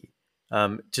Wakey.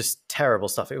 Just terrible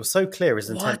stuff. It was so clear his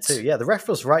intent too. Yeah, the ref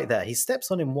was right there. He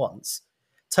steps on him once,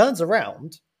 turns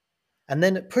around, and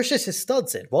then pushes his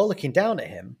studs in while looking down at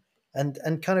him,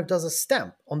 and kind of does a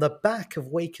stamp on the back of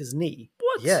Waker's knee.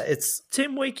 What? Yeah, it's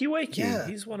Tim Wakey Wakey. Yeah.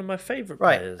 He's one of my favourite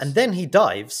right. players. And then he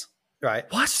dives, right?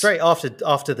 What? Straight after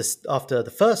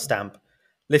the first stamp,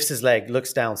 lifts his leg,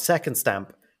 looks down, second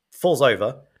stamp, falls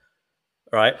over,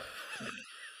 right?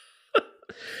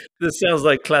 This sounds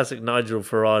like classic Nigel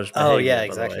Farage behavior. Oh yeah,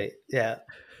 exactly. Yeah.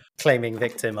 Claiming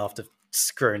victim after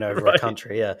screwing over a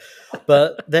country, yeah.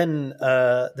 But then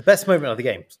the best moment of the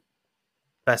game,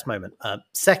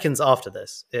 seconds after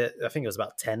this, I think it was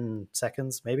about 10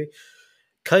 seconds maybe,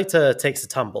 Keita takes a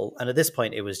tumble, and at this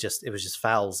point it was just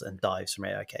fouls and dives from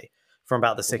AOK from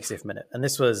about the 60th minute, and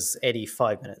this was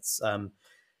 85 minutes.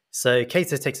 So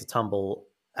Keita takes a tumble,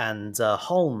 and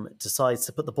Holm decides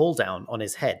to put the ball down on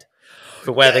his head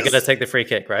for where they're going to take the free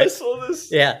kick, right? I saw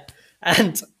this. Yeah.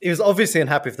 And he was obviously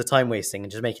unhappy with the time wasting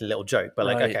and just making a little joke, but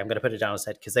okay, I'm going to put it down his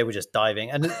head because they were just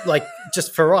diving. And like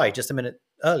just Farai, just a minute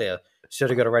earlier, should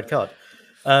have got a red card.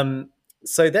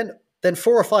 So then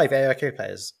 4 or 5 AOK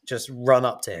players just run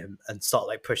up to him and start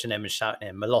like pushing him and shouting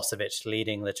at him. Milosevic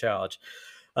leading the charge.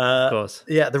 Of course.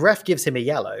 Yeah, the ref gives him a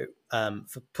yellow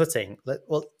for placing.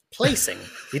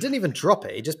 He didn't even drop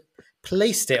it. He just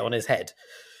placed it on his head.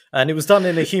 And it was done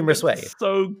in a humorous way.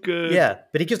 So good. Yeah,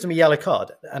 but he gives him a yellow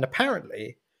card. And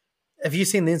apparently, have you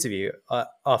seen the interview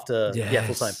after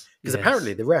full time? Because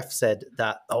apparently the ref said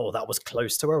that, that was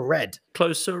close to a red.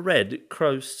 Close to a red,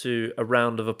 close to a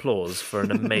round of applause for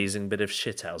an amazing bit of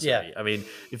shithousery. Yeah. I mean,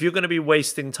 if you're going to be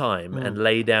wasting time and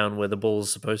lay down where the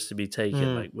ball's supposed to be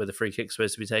taken, like where the free kick's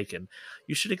supposed to be taken,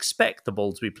 you should expect the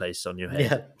ball to be placed on your head.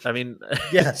 Yeah. I mean,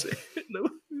 Yeah.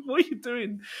 what are are you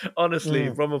doing? Honestly,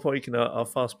 Roman Poikina are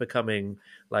fast becoming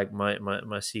like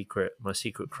my secret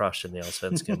crush in the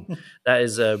Allsvenskan. That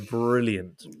is a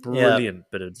brilliant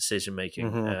bit of decision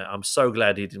making. I'm so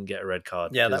glad he didn't get a red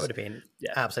card. Yeah, that would have been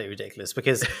absolutely ridiculous,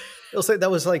 because also that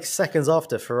was like seconds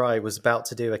after Farai was about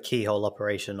to do a keyhole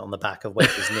operation on the back of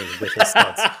Waker's knee with his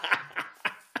studs.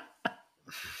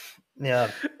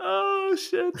 Yeah. Oh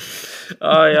shit.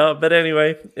 Oh yeah. But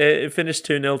anyway, it finished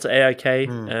 2-0 to AIK.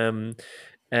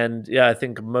 And yeah, I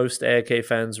think most AIK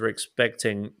fans were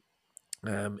expecting,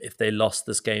 if they lost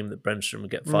this game, that Brännström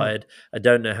would get fired. I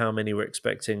don't know how many were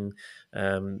expecting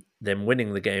them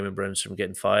winning the game and Brännström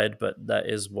getting fired, but that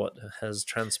is what has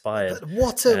transpired. But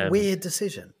what a weird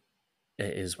decision.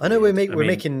 It is I weird. know we're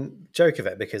making joke of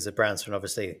it because of Brännström.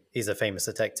 Obviously, he's a famous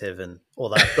detective and all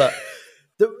that, but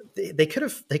they could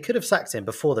have sacked him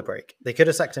before the break. They could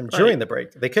have sacked him during the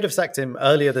break. They could have sacked him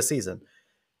earlier this season.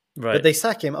 Right. But they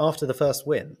sack him after the first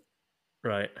win.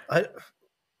 Right. I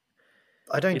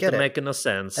don't get it. Making no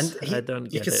sense. And I don't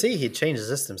get it. You could see he'd changed the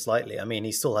system slightly. I mean,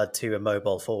 he still had 2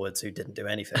 immobile forwards who didn't do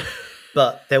anything.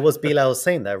 But there was Bilal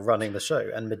Hussein there running the show,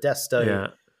 and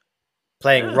Modesto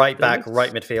playing right back,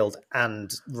 right midfield,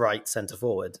 and right centre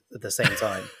forward at the same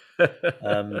time.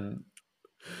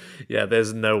 Yeah,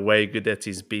 there's no way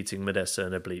Gudetti's beating Modesto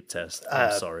in a bleep test.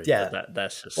 I'm sorry. Yeah.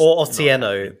 That's just... Or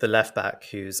Otieno, the left back,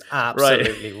 who's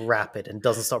absolutely rapid and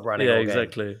doesn't stop running all game.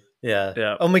 Exactly.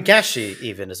 Yeah. Or Magashi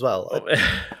even as well.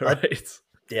 Right.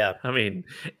 Yeah. I mean,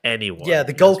 anyone. Yeah,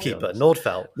 the goalkeeper,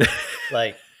 Nordfeldt.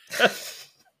 Like...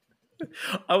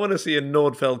 I want to see a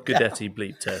Nordfeldt Gudetti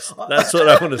bleep test. That's what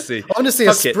I want to see. I want to see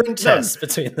a sprint test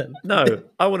between them. No,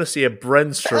 I want to see a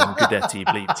Brännström Gudetti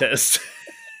bleep test.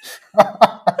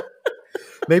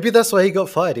 Maybe that's why he got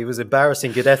fired. He was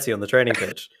embarrassing Gudetti on the training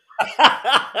pitch.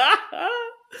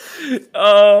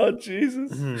 Oh,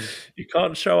 Jesus. You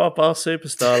can't show up our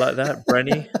superstar like that,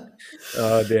 Brenny.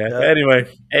 Oh, dear. Yeah. Anyway,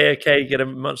 AOK get a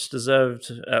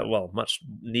much-deserved,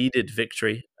 much-needed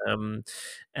victory. That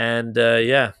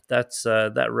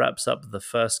wraps up the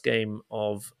first game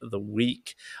of the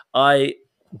week. I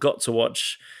got to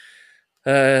watch...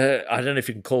 I don't know if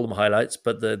you can call them highlights,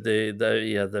 but the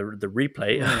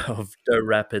replay of Do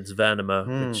Rapids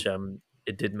Värnamo, which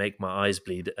it did make my eyes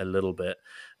bleed a little bit.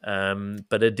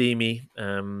 But Ademi,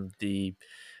 on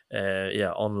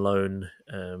loan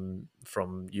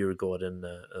from Djurgården,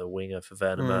 a winger for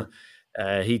Värnamo,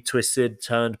 he twisted,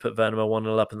 turned, put Värnamo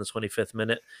 1-0 up in the 25th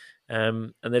minute,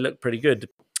 and they looked pretty good.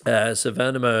 So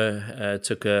Värnamo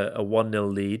took a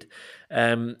 1-0 lead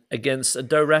against a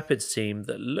Do Rapids team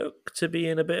that looked to be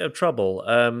in a bit of trouble.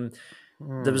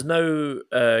 There was no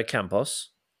Campos,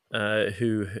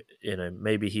 who,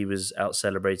 maybe he was out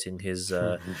celebrating his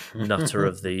Nutter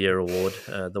of the Year award,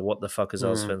 the What the Fuck is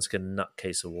Allsvenskan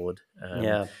Nutcase award.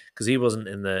 Because he wasn't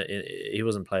he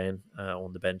wasn't playing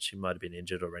on the bench. He might have been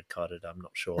injured or red carded. I'm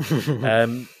not sure.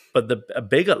 But a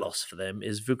bigger loss for them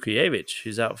is Vukojevic,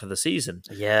 who's out for the season.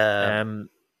 Yeah.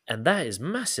 And that is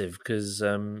massive because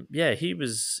he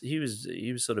was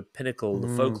sort of pinnacle, the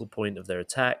focal point of their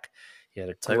attack. He had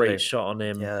a great shot on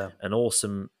him, an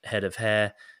awesome head of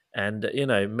hair. And,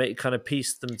 kind of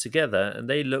pieced them together, and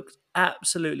they looked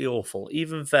absolutely awful.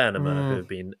 Even Värnamo, who have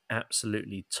been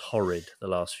absolutely torrid the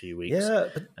last few weeks,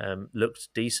 looked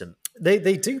decent.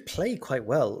 They do play quite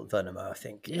well, Värnamo, I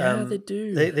think. Yeah, they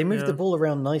do. They move the ball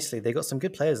around nicely. They got some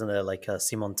good players in there, like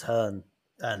Simon Tern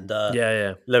and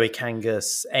Loïc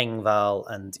Kangas, Engvall,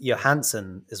 and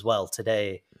Johansson as well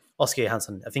today. Oscar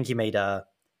Johansson, I think he made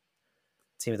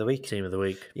Team of the Week. Team of the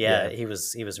Week. Yeah, he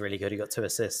was really good. He got 2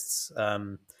 assists.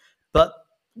 But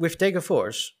with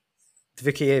Degerfors,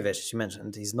 Vukojevic, as you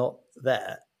mentioned, he's not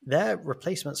there. Their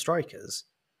replacement strikers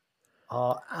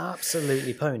are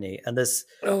absolutely pony. And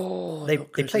they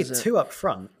played 2 up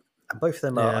front, and both of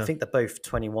them are, I think they're both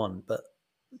 21, but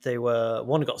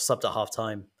one got subbed at half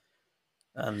time,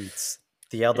 and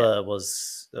the other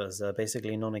was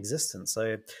basically non-existent.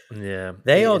 So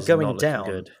they are going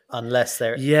down unless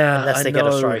they get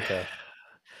a striker.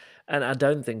 And I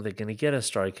don't think they're going to get a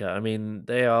striker. I mean,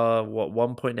 they are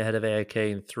 1 point ahead of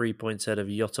AOK and 3 points ahead of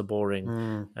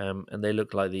Göteborg, and they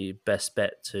look like the best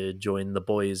bet to join the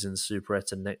boys in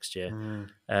Superettan next year.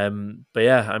 But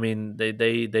yeah, I mean, they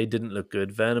didn't look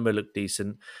good. Värnamo looked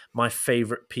decent. My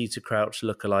favourite Peter Crouch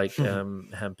lookalike,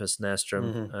 Hampus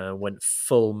Näsström, went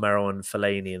full Marouane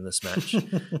Fellaini in this match.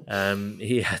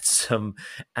 He had some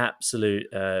absolute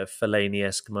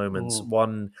Fellaini-esque moments.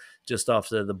 One just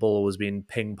after the ball was being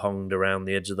ping-ponged around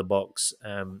the edge of the box,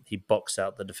 he boxed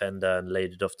out the defender and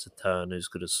laid it off to Tern, who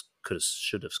could have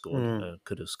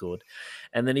scored,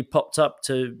 and then he popped up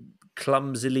to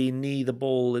clumsily knee the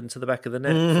ball into the back of the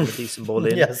net for a decent ball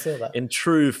in. Yeah, I saw that. In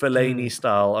true Fellaini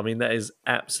style. I mean, that is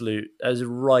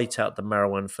right out the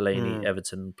Marouane Fellaini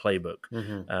Everton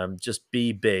playbook. Just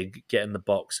be big, get in the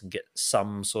box, and get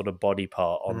some sort of body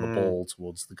part on the ball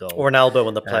towards the goal, or an elbow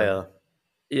on the player.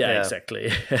 Yeah,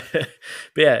 exactly. But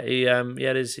yeah, he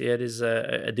had his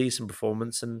a decent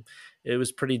performance, and it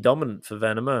was pretty dominant for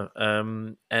Venema.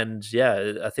 And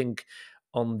yeah, I think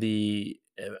on the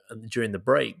during the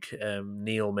break,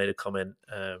 Neil made a comment,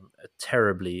 a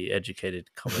terribly educated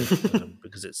comment,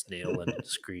 because it's Neil, and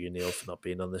screw you, Neil, for not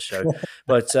being on the show.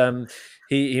 But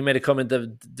he made a comment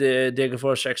that Diego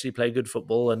Forge actually played good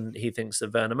football, and he thinks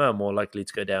that Venema are more likely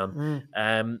to go down.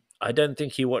 I don't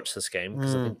think he watched this game,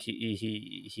 because I think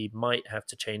he might have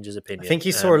to change his opinion. I think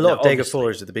he saw a lot of Diego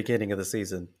Forge at the beginning of the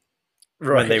season,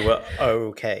 when they were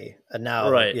okay, and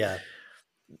now,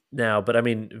 Now, but I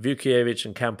mean, Vukiewicz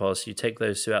and Campos, you take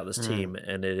those two out of this team,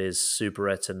 and it is Super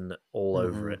Etten all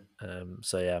over it.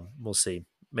 So yeah, we'll see.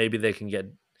 Maybe they can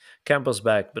get Campos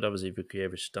back, but obviously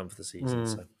Vukiewicz is done for the season.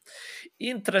 So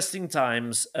interesting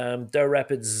times. Doe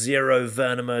Rapids 0,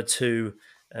 Venema 2.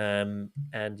 And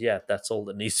yeah, that's all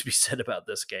that needs to be said about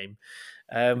this game.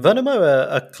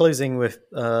 Venema are closing with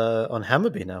on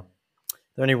Hammarby now.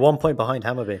 They're only 1 point behind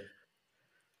Hammarby.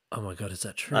 Oh my God, is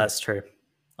that true? That's true.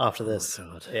 After this. Oh,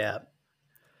 God. Yeah.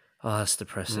 Oh, that's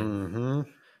depressing.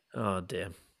 Oh, dear.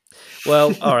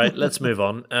 Well, all right, let's move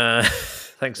on.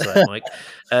 Thanks for that, Mike.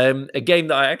 A game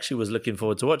that I actually was looking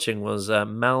forward to watching was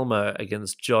Malmö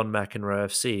against John McEnroe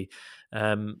FC.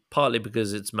 Partly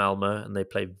because it's Malmö and they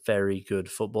play very good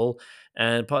football,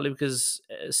 and partly because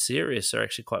Sirius are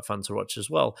actually quite fun to watch as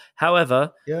well.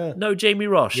 However, no Jamie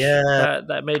Roche. Yeah.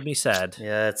 That made me sad.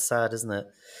 Yeah, it's sad, isn't it?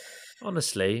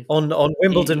 Honestly. On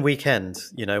Wimbledon weekend,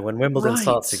 when Wimbledon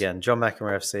starts again, John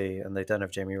McEnroe FC, and they don't have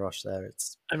Jamie Roche there.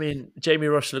 I mean, Jamie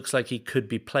Roche looks like he could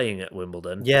be playing at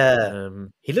Wimbledon. Yeah.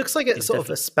 He looks like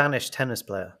a Spanish tennis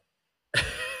player.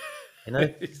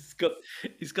 He's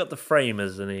got the frame,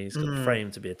 hasn't he? He's got the frame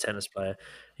to be a tennis player.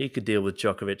 He could deal with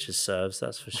Djokovic's serves,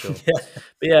 that's for sure. But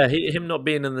yeah, him not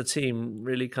being in the team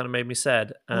really kind of made me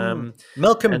sad.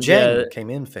 Malcolm Jeng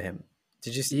came in for him.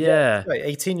 Did you see? Yeah,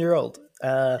 18-year-old.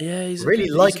 He's really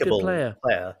likable player.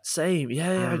 Same,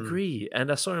 I agree.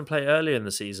 And I saw him play earlier in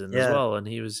the season as well, and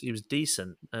he was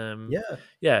decent.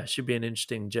 It should be an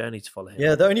interesting journey to follow him.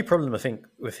 Yeah, the only problem I think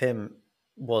with him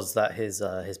was that his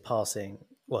passing,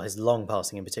 his long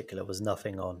passing in particular, was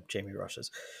nothing on Jamie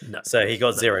Roche's. No, so he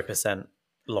got 0%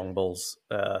 long balls.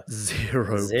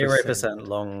 0%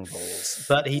 long balls.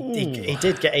 But he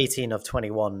did get 18 of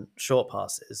 21 short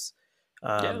passes.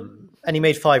 And he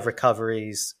made 5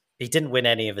 recoveries. He didn't win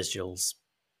any of his duels.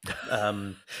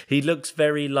 He looks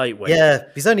very lightweight. Yeah,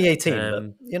 he's only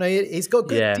 18, but he's got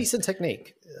decent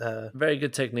technique. Very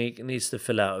good technique. Needs to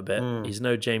fill out a bit. He's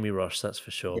no Jamie Roche, that's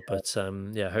for sure. But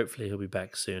hopefully he'll be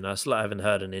back soon. I still haven't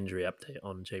heard an injury update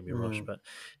on Jamie Roche, but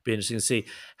it'd be interesting to see.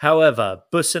 However,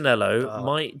 Bussanello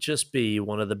might just be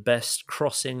one of the best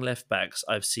crossing left backs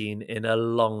I've seen in a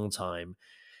long time.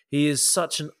 He is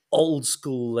such an old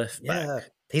school left back. Yeah.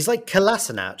 He's like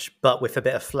Kolasinac, but with a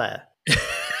bit of flair.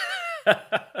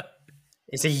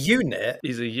 He's a unit.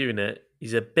 He's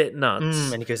a bit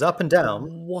nuts. And he goes up and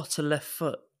down. What a left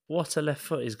foot.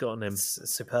 He's got on him. It's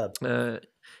superb.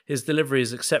 His delivery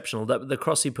is exceptional. The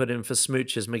cross he put in for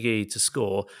Smooches McGee to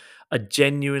score, I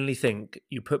genuinely think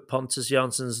you put Pontus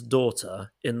Jansson's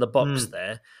daughter in the box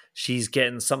there, she's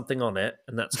getting something on it,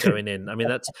 and that's going in. I mean,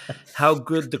 that's how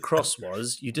good the cross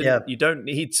was. You don't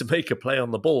need to make a play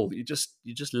on the ball. You just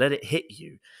let it hit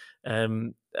you.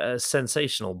 A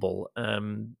sensational ball.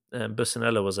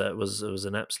 Bussanello was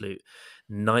an absolute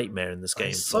nightmare in this game.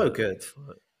 He's so good.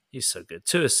 He's so good.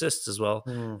 2 assists as well.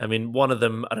 I mean, one of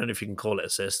them, I don't know if you can call it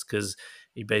assist, because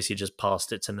he basically just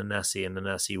passed it to Nanasi, and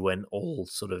Nanasi went all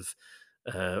sort of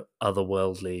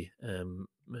otherworldly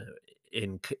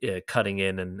in cutting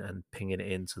in and pinging it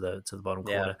into the bottom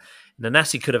corner.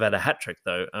 Nanasi could have had a hat trick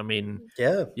though. I mean,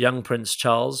 young Prince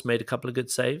Charles made a couple of good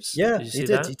saves. Yeah, did you see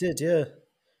that? He did. Yeah,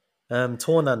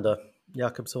 Tornander.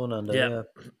 Jakob Tornander, yeah.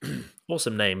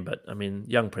 Awesome name, but I mean,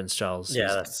 young Prince Charles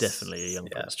is definitely a young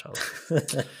Prince Charles.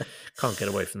 Can't get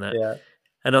away from that. Yeah.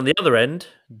 And on the other end,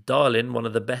 Darlin, one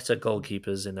of the better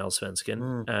goalkeepers in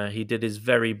Allsvenskan, he did his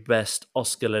very best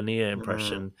Oscar Lanier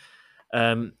impression.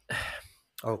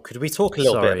 Could we talk a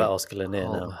little bit about Oscar Lanier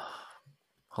now?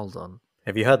 Hold on.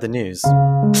 Have you heard the news?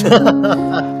 Oscar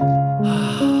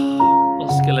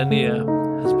Lanier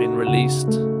has been released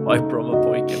by Bromma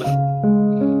Poikina.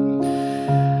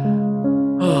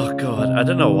 Oh God, I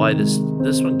don't know why this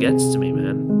one gets to me,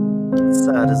 man. It's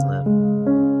sad, isn't it?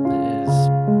 It is.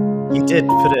 You did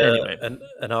put Anyway.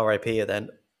 an RIP at the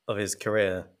end of his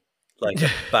career, like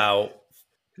about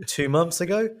 2 months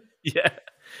ago. Yeah,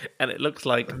 and it looks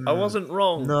like I wasn't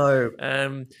wrong. No.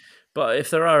 But if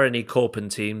there are any Korpen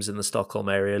teams in the Stockholm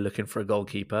area looking for a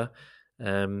goalkeeper,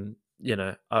 you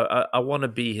know, I want to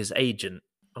be his agent.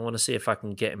 I want to see if I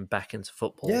can get him back into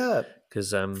football. Yeah,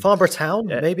 because Farnborough Town,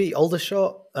 maybe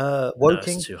Aldershot, Woking. No,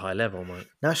 it's too high level, mate.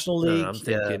 National League.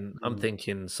 No, I'm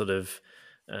thinking sort of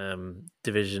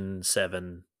Division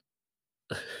 7.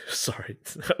 Sorry,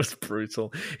 that was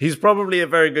brutal. He's probably a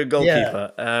very good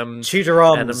goalkeeper. Tudor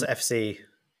Arms FC.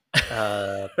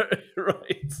 Right.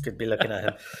 Could be looking at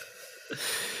him.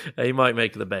 He might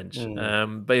make the bench.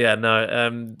 But yeah,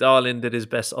 no. Darlin did his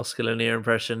best Oscar Lanier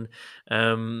impression.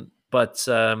 But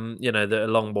you know, the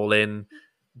long ball in,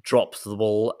 dropped the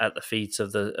ball at the feet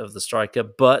of the striker.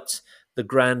 But the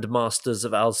Grand Masters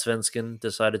of Allsvenskan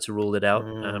decided to rule it out.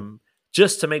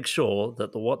 Just to make sure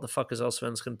that the What the Fuck is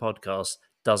Allsvenskan podcast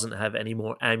doesn't have any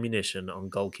more ammunition on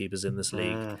goalkeepers in this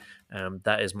league.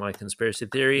 That is my conspiracy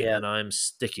theory, and I'm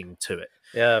sticking to it.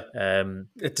 Yeah.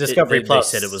 Discovery Plus,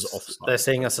 they said it was offside. They're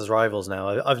seeing us as rivals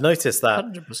now. I've noticed that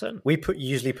 100%. we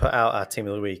usually put out our team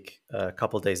of the week a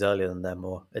couple of days earlier than them,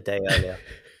 or a day earlier,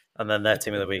 and then their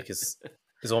team of the week is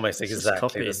almost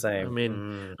exactly the same. I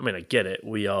mean, I get it.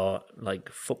 We are like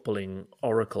footballing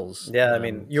oracles. Yeah, I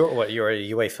mean, you're a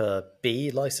UEFA B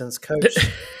licensed coach.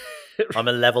 I'm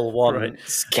a level 1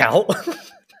 scout.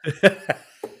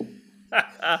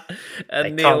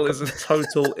 And Neil is a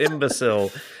total imbecile.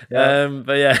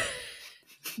 But yeah.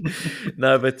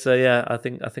 No, but yeah, I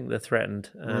think they're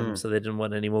threatened. So they didn't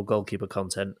want any more goalkeeper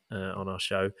content on our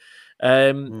show.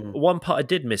 One part I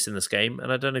did miss in this game,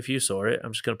 and I don't know if you saw it.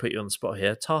 I'm just going to put you on the spot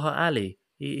here. Taha Ali,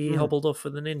 he hobbled off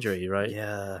with an injury, right?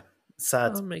 Yeah,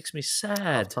 sad. That makes me sad.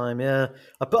 Half time, yeah.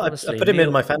 I put him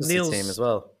in my fantasy team as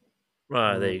well.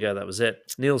 Right, there you go. That was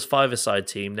it. Neil's five-a-side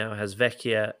team now has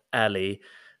Vecchia, Ali,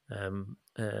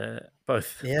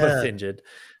 both injured.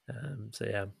 So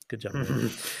yeah, good job.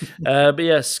 But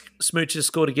yes, Smooches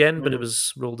scored again, but it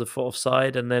was ruled a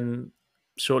offside, and then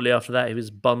shortly after that, he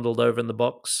was bundled over in the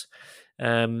box.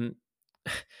 Kind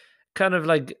of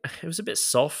like it was a bit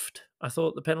soft. I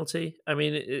thought the penalty. I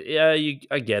mean,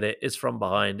 I get it. It's from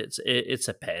behind. It's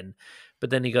a pen, but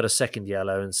then he got a second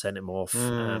yellow and sent him off,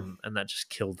 and that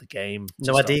just killed the game.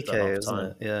 No DK,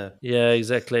 isn't it? Yeah,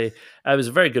 exactly. It was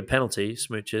a very good penalty,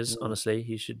 Smooches. Honestly,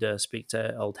 he should speak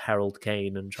to old Harold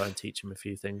Kane and try and teach him a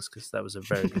few things, because that was a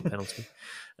very good penalty.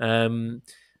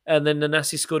 And then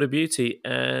Nanasi scored a beauty,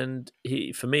 and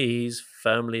he's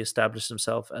firmly established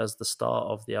himself as the star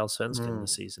of the Allsvenskan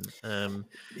this season.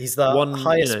 He's the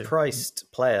highest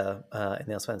priced player in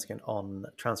the Allsvenskan on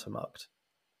Transfermarkt.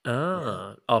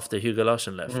 After Hugo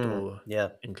Larsson left, or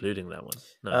including that one?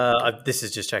 No, this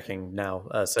is just checking now.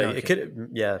 It could,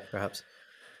 perhaps.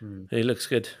 He looks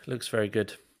good. Looks very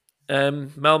good.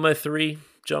 Malmo 3,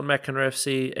 John McEnroe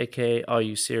FC, aka Are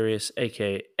You Serious,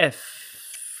 aka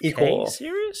FK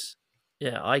Serious?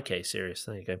 Yeah, IK Serious.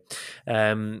 There you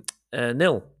go.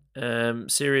 Nil.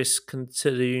 Serious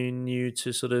continue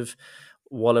to sort of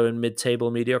wallow in mid-table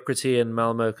mediocrity, and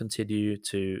Malmo continue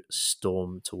to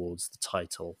storm towards the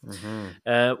title.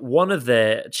 One of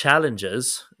their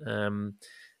challengers,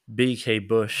 BK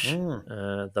Bush,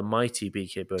 the mighty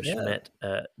BK Bush, met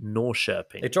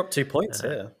Norrköping. They dropped 2 points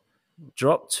here.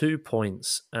 Dropped 2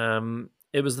 points.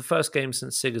 It was the first game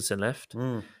since Sigurdsson left.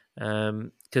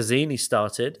 Cassini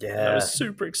started. I was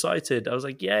super excited. I was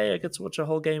like, I get to watch a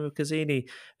whole game of Cassini.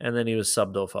 And then he was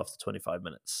subbed off after 25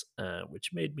 minutes,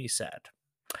 which made me sad.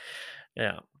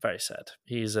 Yeah, very sad.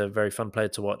 He's a very fun player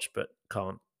to watch, but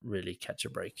can't really catch a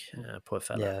break. Poor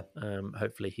fella.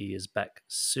 Hopefully he is back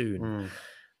soon.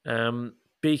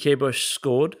 BK Bush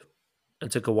scored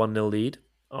and took a 1-0 lead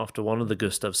after one of the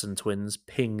Gustafsson twins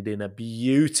pinged in a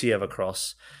beauty of a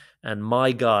cross. And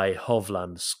my guy,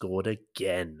 Hovland, scored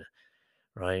again.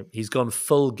 Right? He's gone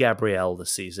full Gabriel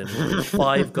this season.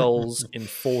 5 goals in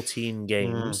 14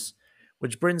 games,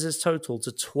 which brings his total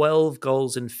to 12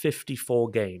 goals in 54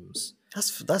 games.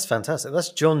 That's fantastic.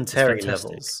 That's John Terry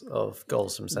levels of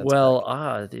goals from centre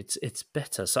back. It's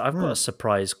better. So I've got a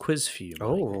surprise quiz for you,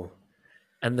 Mike.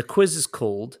 And the quiz is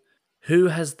called Who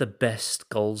has the best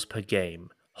goals per game?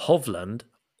 Hovland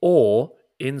or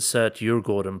insert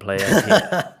Djurgården player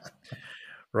here.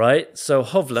 Right? So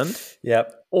Hovland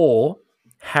or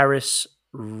Haris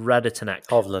Radetinac.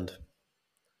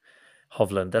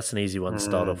 Hovland, that's an easy one to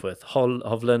start off with.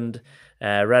 Hovland,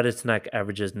 Radetinac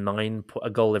averages a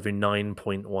goal every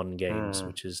 9.1 games,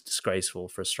 which is disgraceful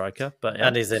for a striker. But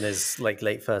and he's in his late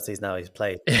 30s now. He's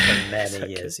played for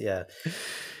many years.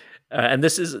 And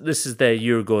this is their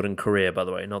Eurogården career, by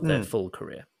the way, not their full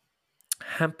career.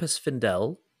 Hampus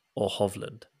Findell or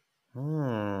Hovland?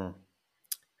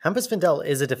 Hampus Findell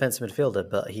is a defensive midfielder,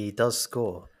 but he does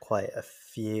score quite a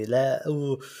few.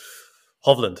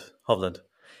 Hovland.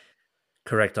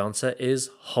 Correct answer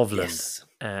is Hovland. Yes.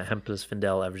 Hampus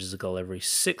Findell averages a goal every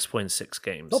 6.6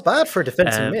 games. Not bad for a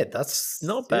defensive mid. That's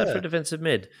not bad for a defensive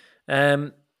mid.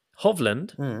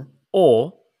 Hovland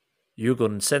or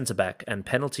Djurgården centre back and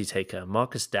penalty taker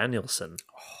Marcus Danielsson.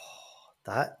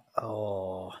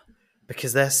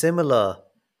 Because they're similar.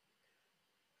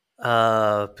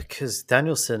 Because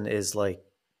Danielsson is like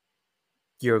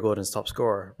Djurgården's top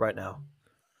scorer right now,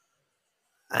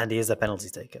 and he is a penalty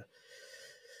taker.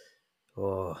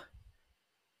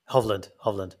 Hovland.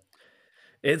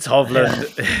 It's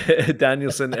Hovland.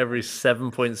 Danielsson every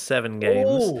 7.7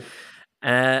 games.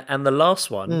 And the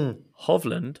last one,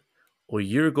 Hovland or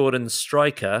Djurgården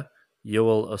striker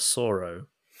Joel Osoro.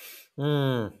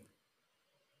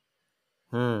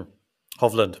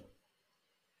 Hovland.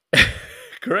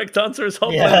 Correct answer is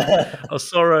Hovland. Yeah.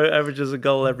 Osoro averages a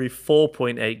goal every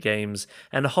 4.8 games,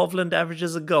 and Hovland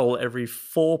averages a goal every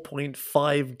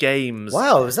 4.5 games.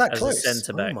 Wow, is that as close? A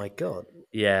centre back. Oh my god!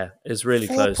 Yeah, it's really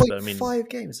close. But I mean, 5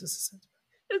 games as a centre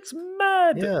back. It's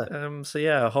mad. Yeah. So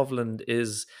yeah, Hovland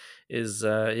is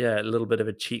a little bit of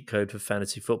a cheat code for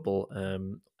fantasy football.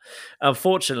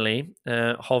 Unfortunately,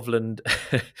 Hovland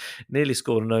nearly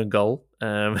scored an own goal.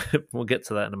 We'll get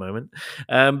to that in a moment.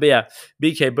 But yeah,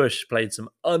 BK Bush played some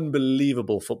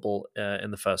unbelievable football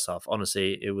in the first half.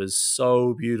 Honestly, it was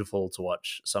so beautiful to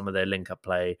watch some of their link-up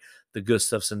play. The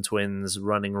Gustafsson twins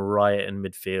running riot in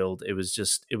midfield. It was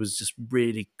just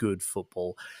really good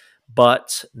football.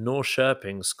 But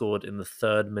Norrköping scored in the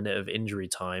 3rd minute of injury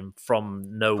time from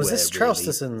nowhere. Was this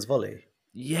Traustesson's volley?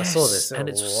 Yes, I saw this. and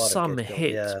it's some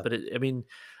hit, but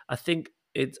I think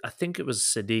it was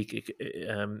Sadiq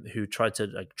who tried to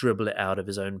like dribble it out of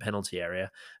his own penalty area,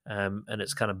 and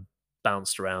it's kind of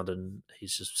bounced around and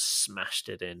he's just smashed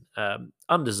it in.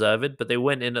 Undeserved, but they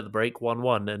went in at the break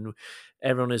 1-1, and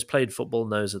everyone who's played football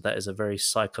knows that is a very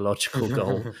psychological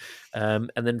goal. And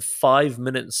then 5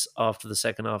 minutes after the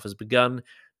second half has begun,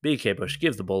 BK Bush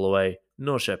give the ball away,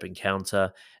 Norrköping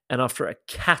counter, and after a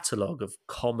catalogue of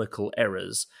comical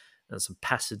errors and some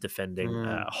passive defending,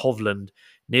 Hovland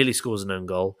nearly scores an own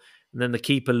goal. And then the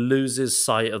keeper loses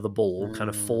sight of the ball, kind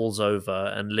of falls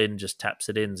over, and Lynn just taps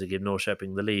it in to give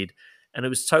Norrköping the lead. And it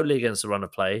was totally against the run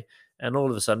of play. And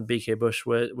all of a sudden, BK Bush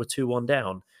were 2-1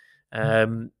 down.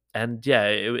 And yeah,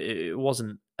 it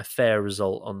wasn't a fair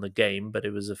result on the game, but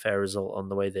it was a fair result on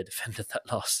the way they defended that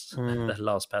last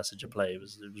passage of play. It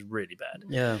was really bad.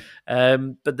 Yeah.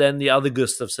 But then the other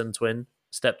Gustafsson twin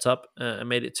stepped up and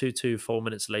made it 2-2 4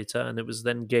 minutes later, and it was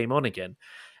then game on again.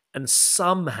 And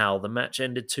somehow the match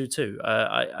ended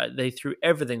 2-2. They threw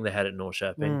everything they had at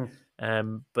Norrköping.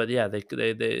 But yeah, they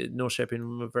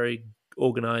Norrköping were very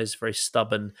organised, very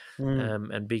stubborn,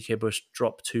 and BK Bush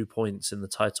dropped 2 points in the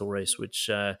title race, which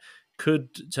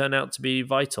could turn out to be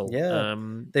vital. Yeah,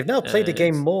 they've now played a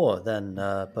game more than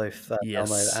both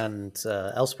Elmo and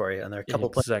Elfsborg, and they're a couple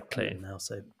points now.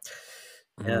 So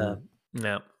yeah.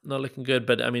 No, not looking good,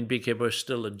 but I mean, BK Bush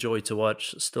still a joy to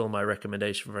watch. Still my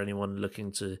recommendation for anyone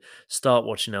looking to start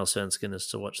watching Allsvenskan is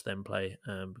to watch them play,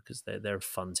 because they're a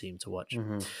fun team to watch.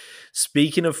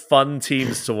 Speaking of fun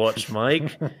teams to watch,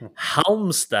 Mike,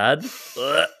 Halmstad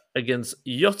against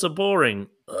Göteborg.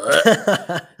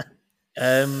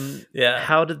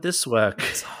 How did this work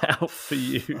out for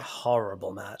you?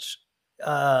 Horrible match.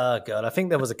 God, I think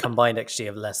there was a combined XG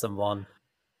of less than 1.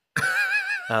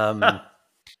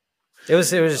 It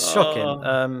was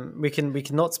shocking. We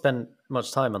cannot spend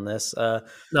much time on this. No,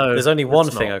 there's only one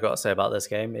thing I've got to say about this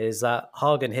game is that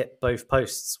Hagen hit both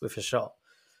posts with a shot.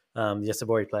 The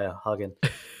Göteborg player Hagen,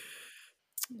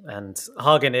 and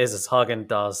Hagen is as Hagen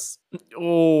does.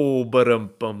 Oh,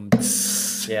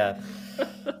 yeah.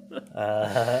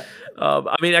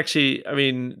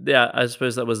 I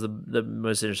suppose that was the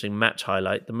most interesting match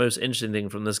highlight. The most interesting thing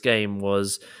from this game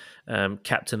was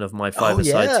captain of my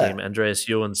five-a-side team, Andreas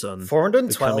Johansson,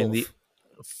 412. Becoming the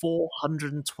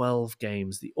 412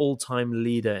 games, the all-time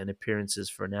leader in appearances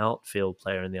for an outfield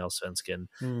player in the Allsvenskan.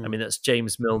 I mean, that's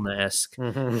James Milner-esque.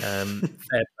 Fair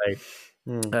play.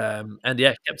 And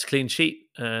yeah, kept a clean sheet.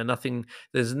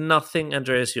 There's nothing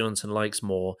Andreas Johansson likes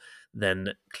more than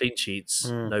clean sheets,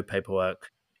 no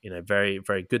paperwork. Very,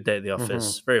 very good day at the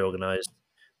office, very organised,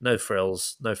 no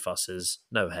frills, no fusses,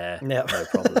 no hair, no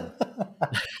problem.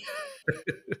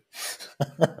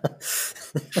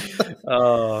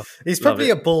 He's probably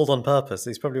a bald on purpose.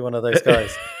 He's probably one of those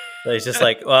guys that he's just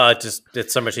like,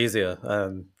 it's so much easier.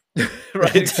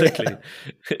 Right, exactly.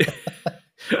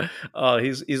 Oh,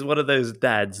 he's one of those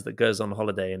dads that goes on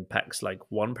holiday and packs like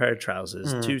one pair of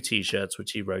trousers, 2 t-shirts,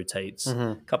 which he rotates,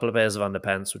 a couple of pairs of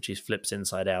underpants, which he flips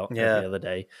inside out every other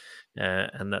day,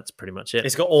 and that's pretty much it.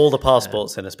 He's got all the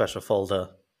passports in a special folder,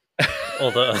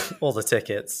 all the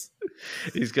tickets.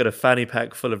 He's got a fanny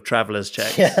pack full of traveller's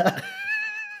checks. Yeah,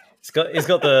 he's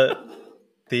got the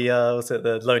what's it,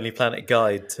 the Lonely Planet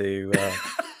guide to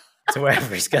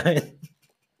wherever he's going.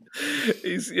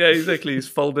 Exactly. He's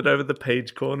folded over the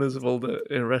page corners of all the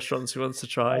restaurants he wants to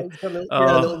try.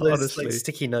 Those like,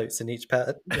 sticky notes in each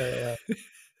pad. Yeah.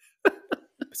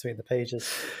 Between the pages.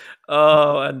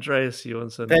 Oh, Andreas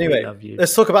Johansson. Anyway, love you.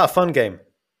 Let's talk about a fun game.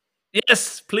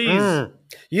 Yes, please.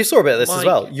 You saw a bit of this as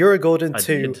well. Djurgården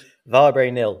 2, did.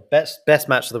 Varberg 0. Best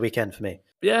match of the weekend for me.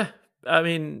 Yeah, I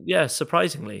mean,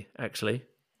 surprisingly, actually.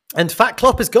 And Fat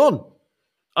Klopp is gone.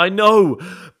 I know,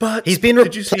 but he's been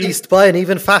replaced by an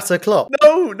even fatter Klopp.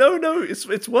 No,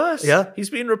 it's worse. Yeah, he's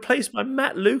been replaced by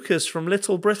Matt Lucas from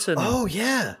Little Britain. Oh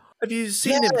yeah, have you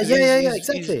seen him? Yeah,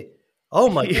 exactly. Oh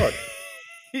my god,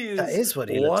 that is what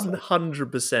he looks like.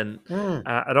 100%.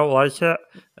 I don't like it.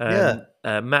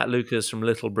 Matt Lucas from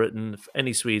Little Britain. If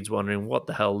any Swedes wondering what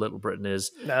the hell Little Britain is,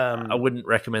 I wouldn't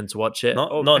recommend to watch it.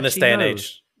 Not in this day and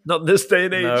age. Not in this day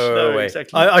and age. No way.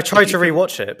 Exactly. I tried to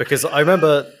rewatch it because I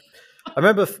remember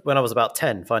when I was about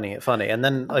 10 finding it funny, and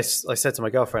then I said to my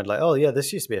girlfriend, like, oh yeah,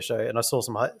 this used to be a show, and I saw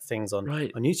some things on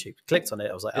YouTube, clicked on it,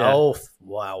 I was like, oh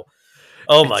wow,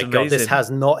 oh my god, this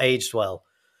has not aged well.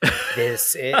 What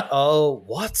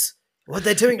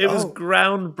they're doing, it was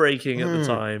groundbreaking at the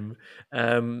time,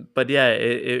 but yeah,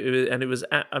 it was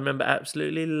I remember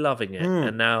absolutely loving it,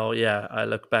 and now I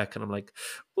look back and I'm like,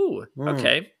 ooh,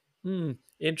 okay,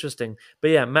 interesting. But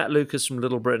yeah, Matt Lucas from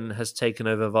Little Britain has taken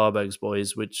over Varberg's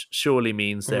boys, which surely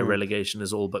means their relegation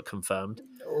is all but confirmed.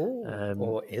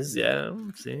 Or is it? Yeah,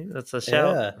 see, that's a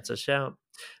shout. Yeah. That's a shout.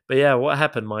 But yeah, what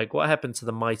happened, Mike? What happened to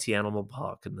the mighty Animal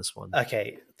Park in this one?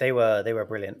 Okay, they were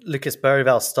brilliant. Lucas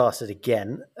Bergvall started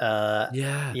again.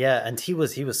 And he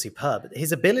was superb.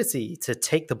 His ability to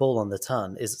take the ball on the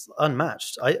turn is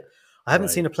unmatched. I haven't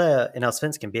seen a player in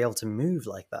Allsvenskan be able to move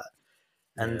like that.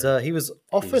 And he was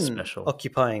often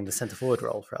occupying the centre forward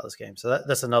role throughout this game. So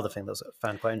that's another thing that I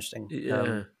found quite interesting.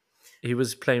 Yeah. He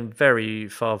was playing very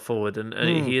far forward, and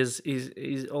he's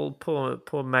old poor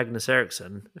Magnus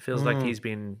Eriksson. It feels like he's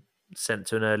been sent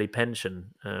to an early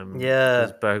pension.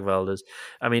 As Bergvall is.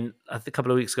 I mean, a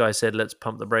couple of weeks ago I said let's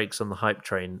pump the brakes on the hype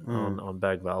train on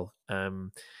Bergvall.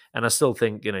 And I still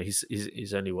think,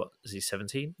 he's only is he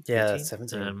 17? Yeah, 18?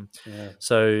 17.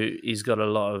 So he's got a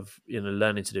lot of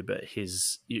learning to do. But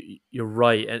you're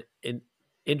right. And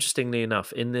interestingly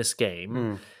enough, in this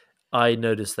game, I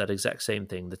noticed that exact same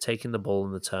thing: the taking the ball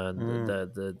in the turn,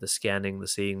 the scanning, the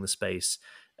seeing the space.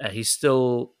 He's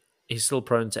still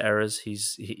prone to errors.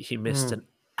 He missed an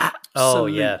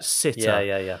absolute sitter.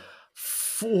 Yeah.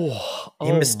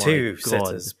 He missed two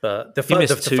sitters, but the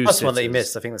first one that he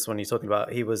missed, I think that's the one you're talking about.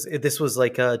 This was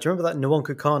like, do you remember that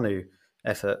Nwankwo Kanu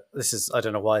effort? I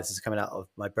don't know why this is coming out of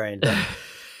my brain, but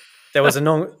there was a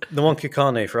Nwankwo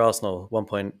Kanu for Arsenal at one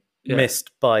point, missed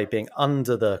by being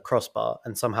under the crossbar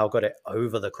and somehow got it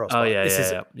over the crossbar. This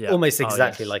is almost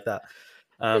exactly like that.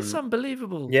 It's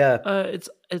unbelievable. Yeah.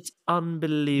 It's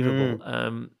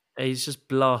unbelievable. He's just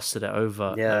blasted it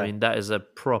over. Yeah. I mean, that is a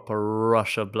proper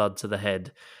rush of blood to the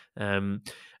head. I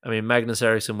mean, Magnus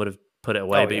Eriksson would have put it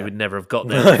away, but he would never have got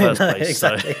there in the first place.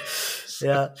 Exactly.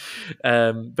 So.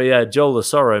 But yeah, Joel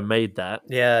Asoro made that.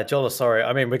 Yeah, Joel Asoro.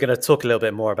 I mean, we're going to talk a little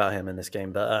bit more about him in this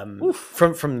game, but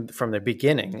from the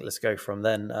beginning, let's go from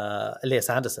then. Elias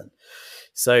Andersson.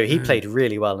 So he played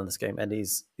really well in this game, and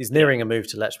he's nearing a move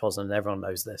to Lech Poznan, and everyone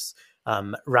knows this.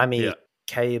 Rami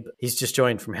Kabe, he's just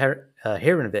joined from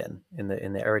Heerenveen in the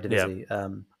Eredivisie.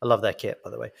 I love their kit, by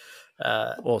the way.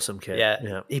 Awesome kit.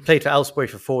 Yeah. He played for Elfsborg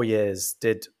for 4 years,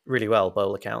 did really well by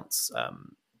all accounts,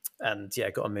 and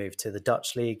got a move to the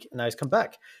Dutch league. Now he's come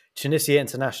back. Tunisia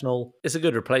international. It's a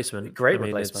good replacement. Great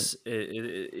replacement.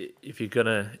 If you're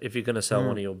gonna sell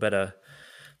one of your better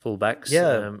fullbacks,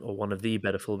 or one of the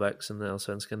better fullbacks in the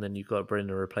Allsvenskan, then you've got to bring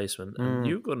a replacement. And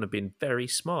you're going to have been very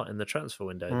smart in the transfer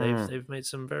window. They've made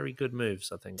some very good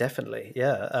moves, I think. Definitely,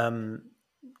 yeah.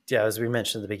 As we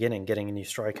mentioned at the beginning, getting a new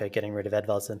striker, getting rid of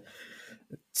Edvardsen,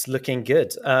 it's looking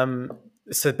good.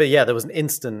 But there was an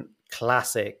instant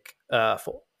classic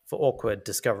for awkward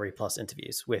Discovery Plus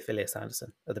interviews with Elias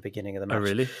Andersson at the beginning of the match. Oh,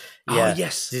 really? Yeah. Oh,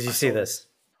 yes. Did you see this?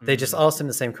 They just asked him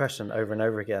the same question over and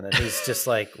over again, and he's just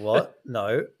like, "What?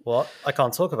 No, what? I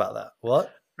can't talk about that.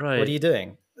 What? Right? What are you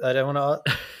doing? I don't want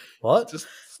to. What? Just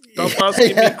stop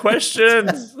asking me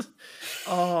questions."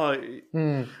 Oh,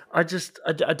 I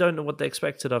don't know what they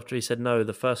expected after he said no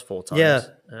the first 4 times. Yeah.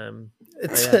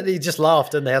 He just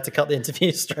laughed and they had to cut the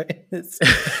interview straight. It's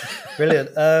brilliant.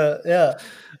 Yeah.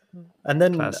 And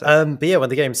then, but yeah, when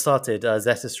the game started,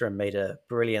 Zetterström made a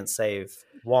brilliant save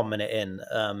 1 minute in.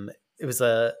 It was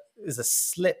a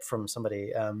slip from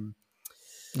somebody.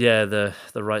 Yeah, the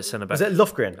right centre back. Was it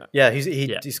Lofgren? Yeah,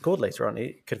 he scored later on.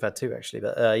 He could have had 2 actually,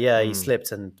 but he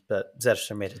slipped but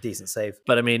Zetterström made a decent save.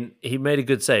 But I mean, he made a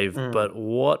good save. But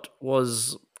what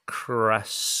was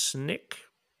Krasniqi?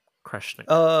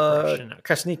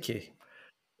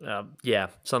 Yeah,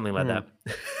 something like that.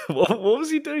 What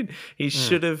was he doing? He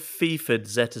should have FIFA'd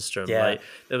Zetterström. Yeah. Like,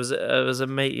 there was a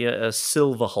mate, a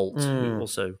Silverholt, who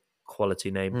also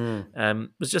quality name,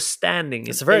 was just standing.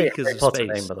 It's a very Harry Potter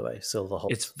name, by the way,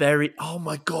 Silverholt. It's very. Oh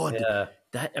my god! Yeah.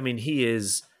 He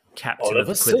is captain Oliver of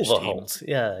the Quidditch Silverholt. team.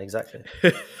 Yeah, exactly.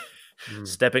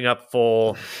 Stepping up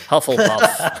for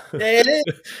Hufflepuff.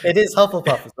 It is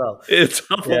Hufflepuff as well. It's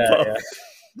Hufflepuff. Yeah.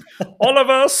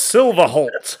 Oliver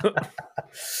Silverholt.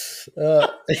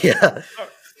 Yeah.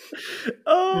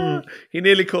 He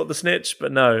nearly caught the snitch,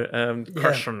 but no.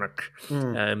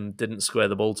 Krasniqi didn't square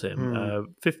the ball to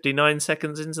him. 59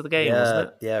 seconds into the game, wasn't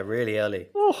it? Yeah, really early.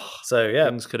 Oh, so yeah,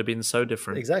 things could have been so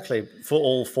different. Exactly, for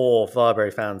all 4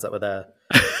 Varberg fans that were there.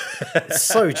 It's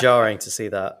so jarring to see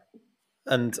that.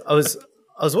 And I was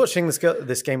watching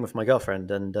this game with my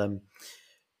girlfriend, and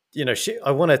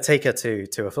I want to take her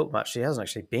to a football match. She hasn't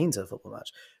actually been to a football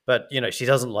match, but she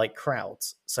doesn't like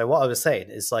crowds. So what I was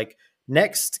saying is, like,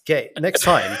 next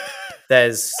time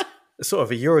there's sort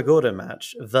of a Eurogordon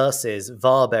match versus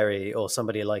Varberg or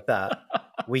somebody like that,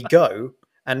 we go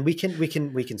and we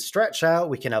can stretch out.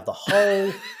 We can have the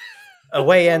whole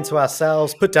away end to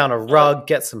ourselves. Put down a rug,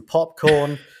 get some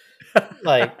popcorn,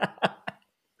 like.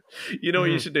 You know what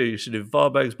you should do? You should do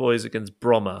Varberg's boys against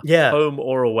Bromma. Yeah. Home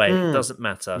or away. Doesn't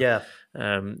matter. Yeah.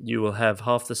 You will have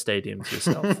half the stadium to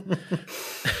yourself.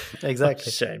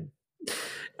 Exactly. Shame.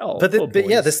 Oh, but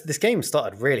yeah, this game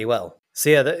started really well. So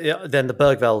yeah, then the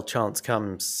Bergvall chance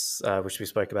comes, which we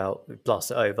spoke about. We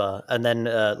blast it over. And then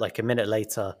like a minute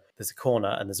later, there's a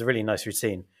corner and there's a really nice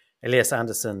routine. Elias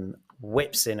Anderson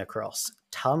whips in across.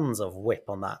 Tons of whip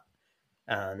on that.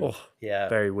 And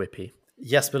very whippy.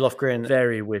 Jesper Lofgren,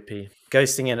 very whippy,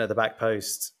 ghosting in at the back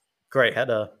post. Great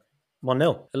header,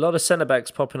 1-0. A lot of centre backs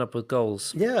popping up with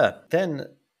goals. Yeah. Then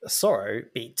Sorrow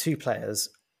beat 2 players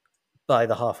by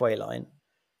the halfway line,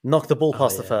 knocked the ball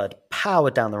past the third,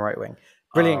 powered down the right wing,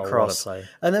 brilliant cross,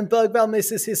 and then Bergvall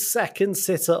misses his second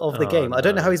sitter of the game. I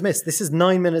don't know how he's missed. This is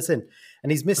 9 minutes in,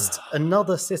 and he's missed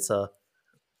another sitter.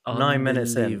 9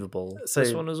 minutes in. Unbelievable. So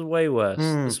this one was way worse.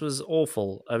 This was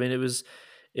awful. I mean, it was.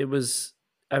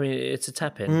 I mean, it's a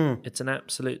tap in. It's an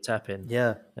absolute tap in.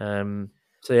 Yeah.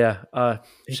 So yeah,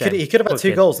 he could have had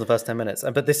 2 goals in the first 10 minutes,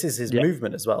 but this is his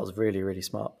movement as well. Is really, really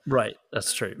smart. Right,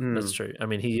 that's true. That's true. I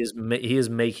mean, he is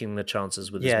making the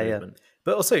chances with his movement. Yeah.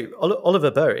 But also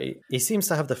Oliver Berry, he seems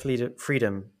to have the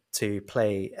freedom to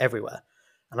play everywhere,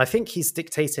 and I think he's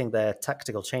dictating their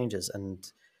tactical changes, and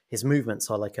his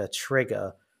movements are like a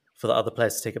trigger for the other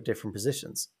players to take up different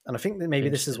positions. And I think that maybe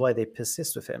this is why they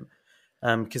persist with him.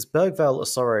 Because Bergvall,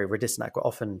 Osoro, Radisnak were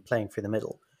often playing through the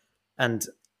middle. And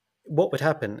what would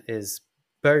happen is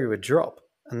Berry would drop,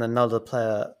 and then another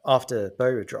player after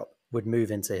Berry would drop would move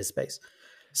into his space.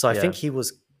 So I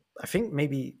think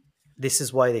maybe this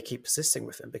is why they keep persisting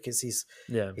with him, because he's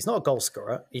not a goal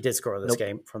scorer. He did score this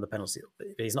game from the penalty, but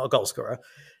he's not a goal scorer.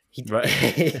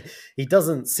 He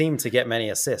doesn't seem to get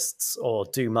many assists or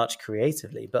do much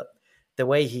creatively, but the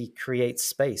way he creates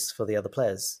space for the other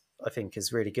players, I think,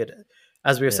 is really good.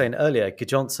 As we were saying earlier, Sven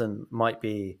Gudjohnsen might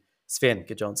be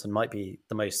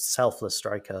the most selfless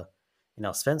striker in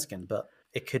Allsvenskan, but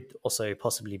it could also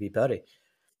possibly be Berry.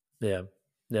 Yeah.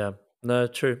 No,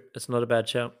 true. It's not a bad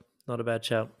shout.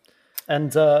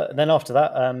 And then after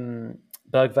that,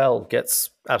 Bergvall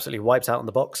gets absolutely wiped out in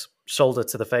the box, shoulder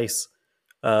to the face.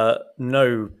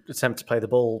 No attempt to play the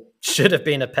ball. Should have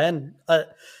been a pen.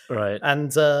 Right.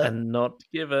 And not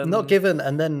given. Not given.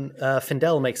 And then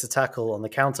Findell makes a tackle on the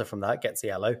counter from that, gets a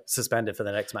yellow, suspended for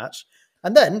the next match.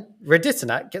 And then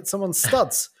Radisnak gets someone's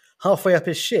studs halfway up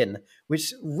his shin,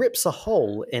 which rips a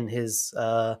hole in his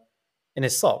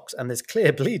socks, and there's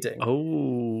clear bleeding.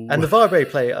 Oh. And the Varberg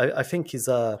player, I think, is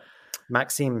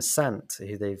Maxime Sant,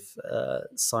 who they've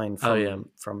signed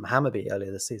from Hammarby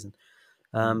earlier this season.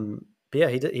 But yeah,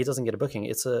 he doesn't get a booking.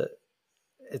 It's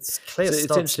clear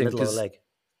studs middle of the leg.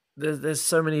 There's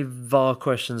so many VAR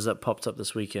questions that popped up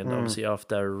this weekend. Obviously,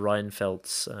 after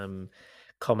Reinfeldt's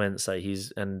comments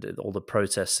that and all the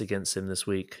protests against him this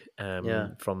week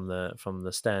from the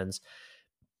stands.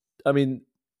 I mean,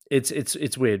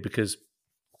 it's weird because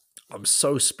I'm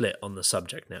so split on the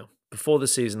subject now. Before the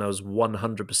season, I was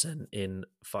 100% in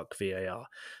fuck VAR.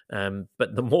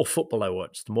 But the more football I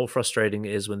watch, the more frustrating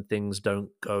it is when things don't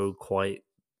go quite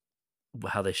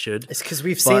how they should. It's because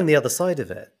we've seen the other side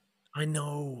of it. I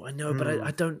know, but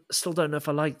I still don't know if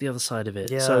I like the other side of it.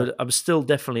 Yeah. So I'm still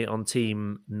definitely on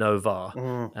team no VAR.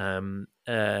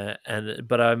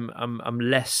 But I'm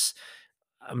less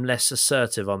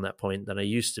assertive on that point than I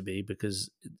used to be because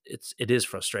it is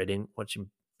frustrating watching,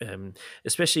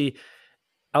 especially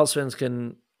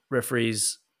Allsvenskan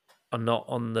referees are not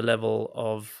on the level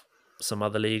of some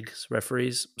other leagues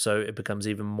referees, so it becomes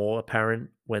even more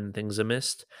apparent when things are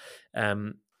missed.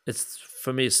 It's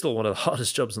for me, it's still one of the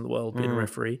hardest jobs in the world being a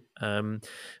referee.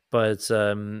 But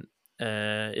I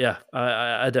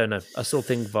don't know. I still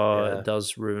think VAR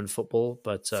does ruin football,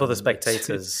 but for the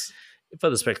spectators. For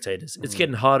the spectators, it's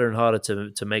getting harder and harder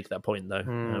to make that point though,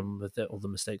 with all the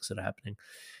mistakes that are happening.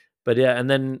 But yeah, and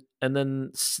then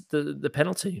the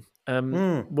penalty.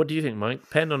 What do you think, Mike?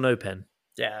 Pen or no pen?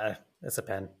 Yeah, it's a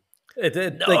pen.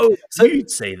 So you'd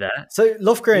say that. So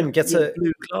Lofgren gets a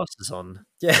blue glasses on.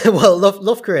 Yeah, well,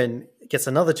 Lofgren gets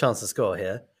another chance to score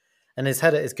here, and his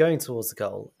header is going towards the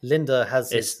goal. Linda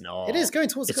has It's not. It is going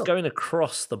towards the goal. It's going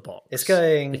across the box. It's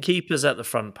going. The keeper's at the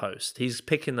front post. He's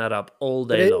picking that up all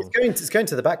day long. It's going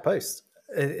to the back post.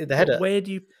 The header. Where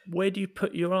do you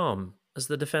put your arm as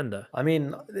the defender? I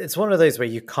mean, it's one of those where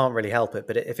you can't really help it,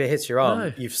 but if it hits your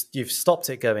arm, you've stopped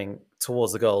it going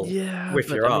towards the goal with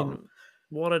your arm.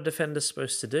 What are defenders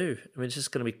supposed to do? I mean, it's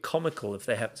just going to be comical if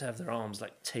they have to have their arms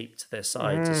like taped to their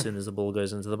sides as soon as the ball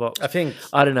goes into the box. I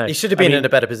don't know. He should have been in a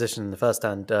better position in the first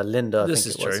hand. Linda, this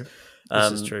is true.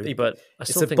 This is true, but I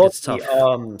still think it's tough.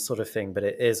 Arm sort of thing, but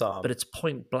it is arm. But it's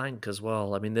point blank as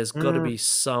well. I mean, there's got to be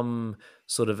some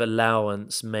sort of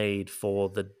allowance made for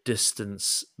the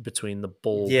distance between the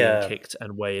ball being kicked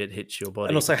and where it hits your body,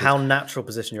 and also how natural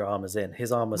position your arm is in.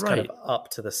 His arm was kind of up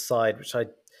to the side, which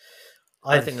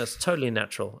I think that's totally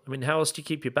natural. I mean, how else do you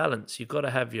keep your balance? You've got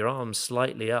to have your arms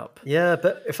slightly up. Yeah,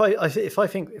 but if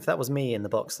that was me in the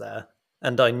box there,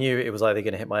 and I knew it was either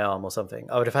going to hit my arm or something,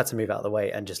 I would have had to move out of the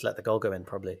way and just let the goal go in.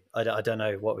 Probably, I don't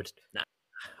know what would. Nah,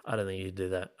 I don't think you'd do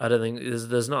that. I don't think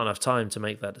there's not enough time to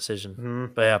make that decision.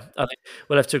 But yeah, I think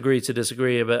we'll have to agree to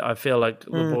disagree. But I feel like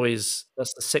the boys,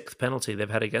 that's the 6th penalty they've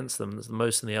had against them. That's the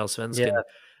most in the Allsvenskan. Yeah.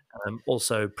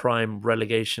 Also, prime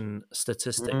relegation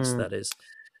statistics. That is.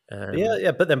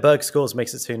 But then Berg scores,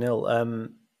 makes it 2-0.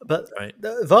 But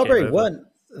Varberg weren't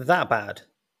that bad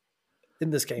in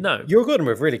this game. No, Djurgården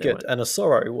were really good, and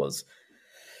Osoro was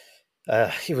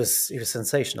he was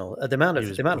sensational. The amount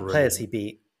of players he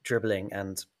beat dribbling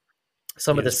and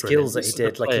some of the skills that he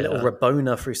did, like a little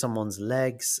Rabona through someone's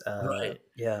legs.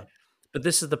 Yeah. But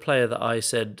this is the player that I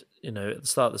said, at the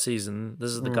start of the season,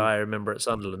 this is the guy I remember at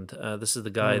Sunderland. This is the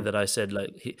guy that I said,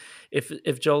 like,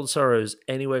 if Joel Sorrow's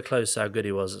anywhere close to how good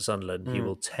he was at Sunderland, he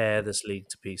will tear this league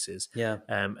to pieces. Yeah.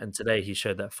 And today he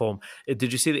showed that form.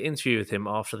 Did you see the interview with him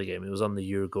after the game? It was on the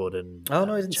Djurgården Oh,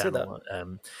 no, I didn't channel. see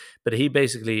that. But he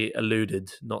basically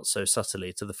alluded, not so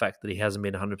subtly, to the fact that he hasn't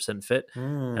been 100% fit.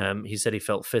 He said he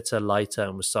felt fitter, lighter,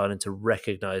 and was starting to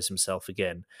recognize himself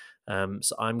again.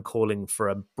 So I'm calling for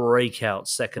a breakout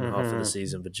second half of the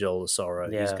season for Joel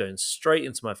Osoro. He's going straight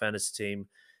into my fantasy team,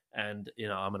 and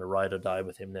I'm going to ride or die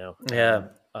with him now.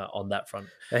 On that front,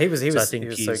 he was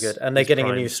so good, and they're getting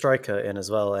a new striker in as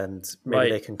well, and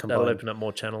maybe they can combine. That'll open up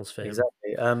more channels for him.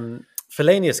 Exactly.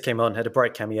 Felanius came on, had a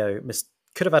bright cameo,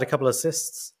 could have had a couple of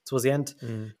assists towards the end.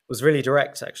 Was really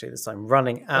direct actually this time,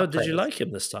 running at. Did you like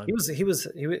him this time? He was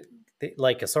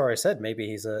like Osoro said, maybe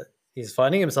he's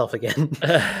finding himself again.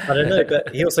 I don't know,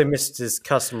 but he also missed his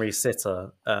customary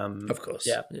sitter. Of course.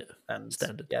 Yeah. And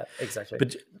standard. Yeah, exactly.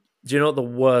 But do you know what the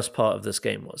worst part of this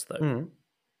game was, though?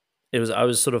 I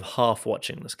was sort of half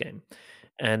watching this game.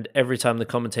 And every time the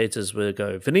commentators would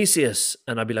go, Vinicius,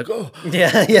 and I'd be like,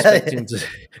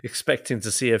 expecting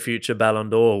to see a future Ballon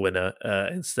d'Or winner.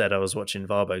 Instead, I was watching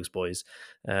Varberg's boys.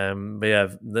 But yeah,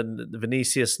 the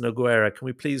Vinicius Nogueira, can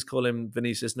we please call him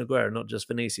Vinicius Nogueira, not just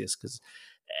Vinicius? Because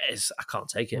I can't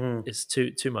take it. It's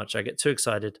too much. I get too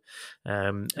excited.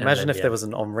 Imagine if there was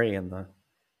an Henri in there.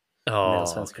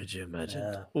 Oh, could you imagine?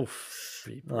 Yeah. Oof,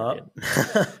 pretty brilliant.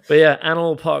 But yeah,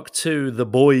 Animal Park 2, the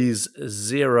boys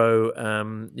 0.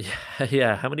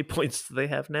 How many points do they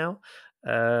have now?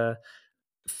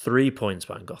 3 points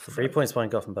behind Gothenburg. 3 points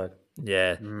behind Gothenburg.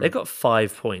 Yeah, they've got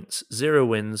 5 points, 0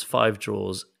 wins, 5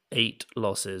 draws, 8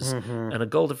 losses, and a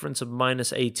goal difference of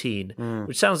minus 18,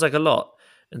 which sounds like a lot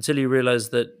until you realise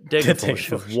that Degerfors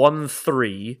have won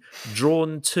 3,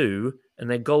 drawn 2, and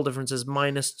their goal difference is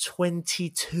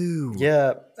 -22.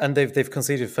 Yeah, and they've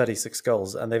conceded 36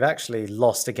 goals, and they've actually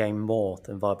lost a game more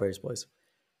than Varberg's boys.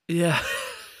 Yeah.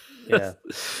 Yeah.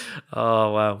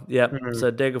 Oh wow. Yeah.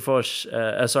 So Degerfors,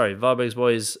 Varberg's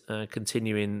boys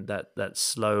continuing that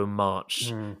slow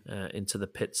march into the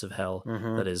pits of hell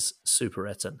that is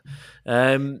Superettan.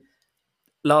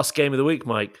 Last game of the week,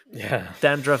 Mike. Yeah.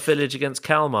 Dandruff Village against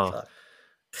Kalmar.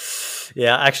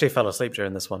 Yeah, I actually fell asleep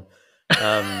during this one.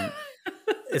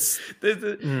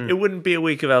 It wouldn't be a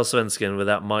week of Allsvenskan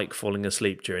without Mike falling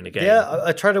asleep during a game. Yeah,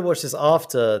 I tried to watch this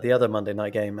after the other Monday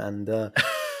night game, and the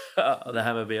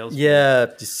Hammarby Elfsborg. Yeah,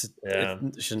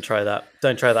 shouldn't try that.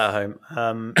 Don't try that at home.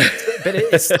 But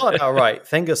it started out right.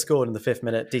 Thenga scored in the 5th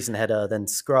minute, decent header. Then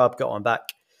Scrub got one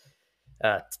back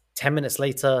 10 minutes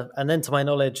later, and then to my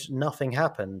knowledge, nothing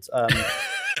happened.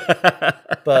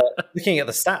 But looking at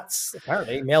the stats,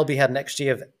 apparently Mjällby had an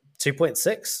XG of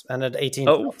 2.6 and had 18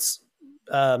 shots.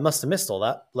 Must have missed all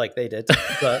that, like they did.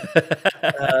 But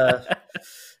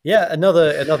yeah,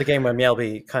 another game where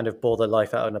Mjällby kind of bore the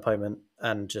life out of an opponent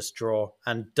and just draw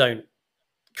and don't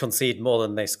concede more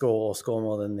than they score or score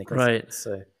more than they concede. Right.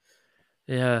 So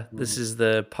yeah, this is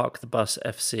the Park the Bus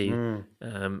FC,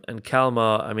 and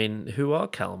Kalmar. I mean, who are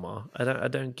Kalmar? I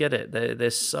don't get it. They're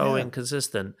so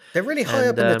inconsistent. They're really high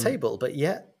up in the table, but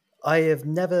yet I have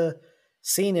never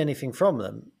seen anything from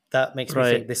them that makes me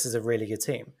think this is a really good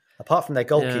team. Apart from their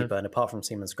goalkeeper and apart from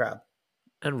Simon Scrab.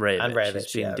 And Rejevic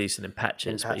has been decent in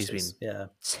patches, but he's been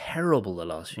terrible the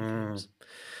last few games.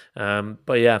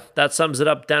 But yeah, that sums it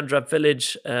up. Dandruff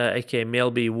Village, aka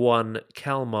Mjällby 1,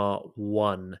 Kalmar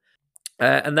 1.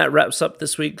 And that wraps up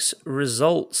this week's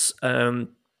results.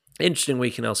 Interesting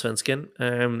week in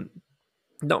Allsvenskan.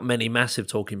 Not many massive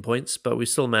talking points, but we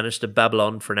still managed to babble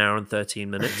on for an hour and 13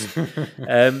 minutes.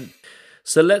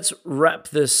 So let's wrap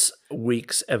this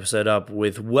week's episode up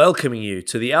with welcoming you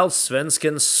to the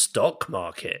Allsvenskan stock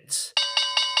market.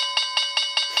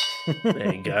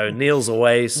 There you go. Neil's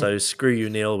away, so screw you,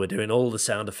 Neil. We're doing all the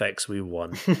sound effects we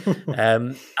want.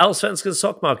 Allsvenskan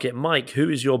stock market. Mike, who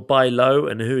is your buy low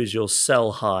and who is your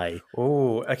sell high?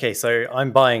 Oh, okay. So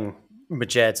I'm buying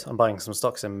Majed. I'm buying some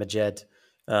stocks in Majed,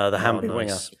 the Hamby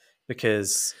winger,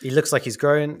 because he looks like he's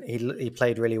grown. He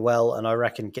played really well, and I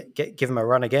reckon give him a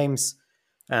run of games.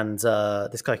 And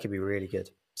this guy could be really good.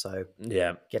 So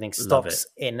yeah, getting stocks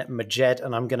in Majed,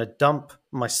 and I'm going to dump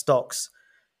my stocks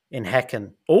in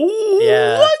Häcken. Oh,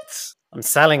 yeah. What? I'm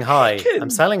selling high. I'm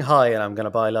selling high, and I'm going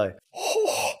to buy low.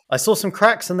 I saw some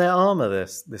cracks in their armor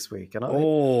this week, and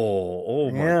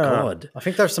oh my god! I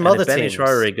think there's some other teams.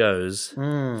 Benny goes.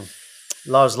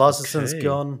 Lars Larsson's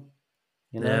gone.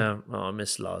 You know? Yeah, I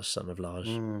miss Lars, son of Lars.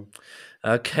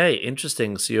 Okay,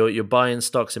 interesting. So you're buying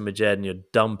stocks in Majed and you're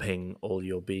dumping all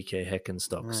your BK Häcken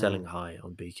stocks, selling high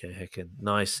on BK Häcken.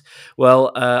 Nice.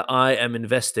 Well, I am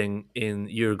investing in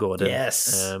Djurgården.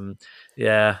 Yes.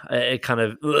 Yeah, it kind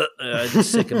of it's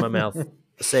sick in my mouth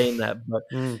saying that, but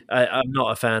I'm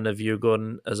not a fan of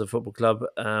Djurgården as a football club,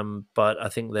 but I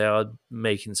think they are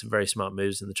making some very smart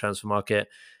moves in the transfer market.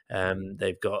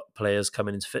 They've got players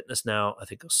coming into fitness now. I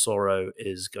think Osoro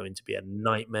is going to be a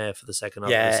nightmare for the second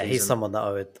half of the season. Yeah, he's someone that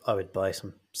I would buy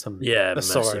some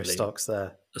Osoro stocks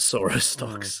there. Osoro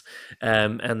stocks.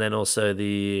 And then also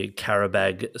the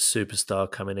Karabag superstar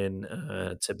coming in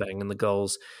to bang in the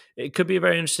goals. It could be a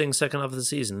very interesting second half of the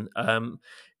season.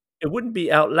 It wouldn't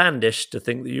be outlandish to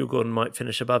think that Djurgården might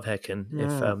finish above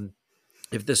Häcken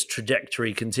if this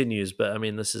trajectory continues. But I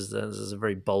mean, this is a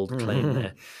very bold claim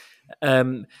there.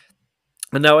 And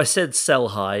now I said sell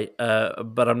high,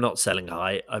 but I'm not selling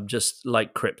high. I'm just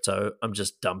like crypto. I'm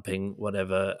just dumping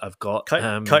whatever I've got.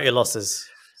 Cut your losses.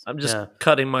 I'm just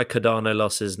cutting my Cardano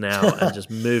losses now and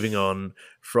just moving on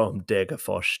from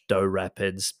Degerfors, Doe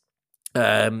Rapids.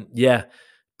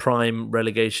 Prime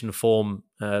relegation form,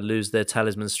 lose their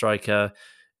talisman striker.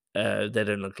 They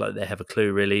don't look like they have a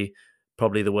clue, really.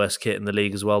 Probably the worst kit in the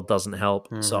league as well, doesn't help.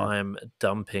 So I am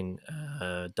dumping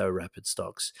Doe Rapid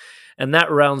stocks. And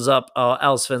that rounds up our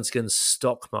Allsvenskan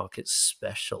stock market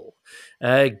special.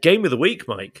 Game of the week,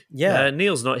 Mike. Yeah.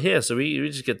 Neil's not here, so we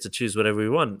just get to choose whatever we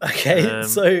want. Okay,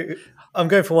 so I'm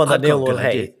going for one that Neil will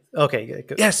hate. Okay,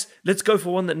 good. Yes, let's go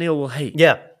for one that Neil will hate.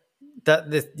 Yeah,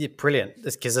 brilliant.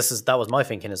 Because that was my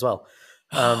thinking as well.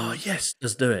 Yes,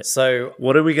 let's do it. So,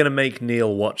 what are we going to make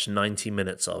Neil watch 90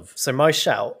 minutes of? So my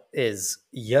shout is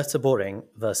Göteborg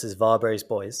versus Varberg's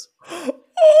boys. Oh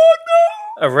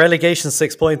no! A relegation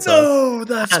 6-pointer. No,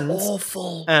 that's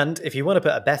awful. And if you want to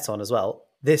put a bet on as well,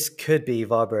 this could be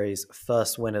Varberg's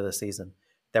first win of the season.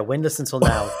 They're winless until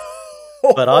now.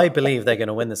 but I believe they're going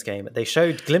to win this game. They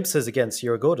showed glimpses against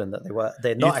Djurgården that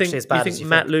they're not actually as bad as you think.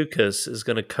 Matt Lucas is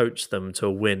going to coach them to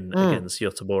a win against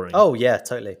Göteborg? Oh yeah,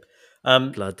 totally.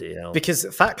 Bloody hell! Because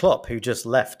Fat Klopp, who just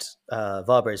left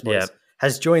Varberg's boys,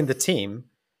 has joined the team,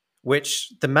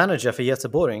 which the manager for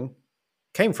Göteborg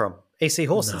came from, AC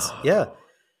Horses. No. Yeah.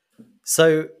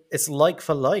 So it's like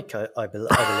for like, I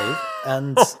believe.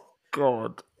 And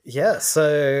God. Yeah,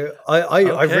 so I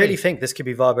really think this could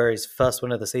be Varberg's first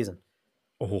win of the season.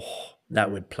 Oh,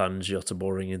 that would plunge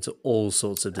Göteborg into all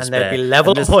sorts of despair. And there'd be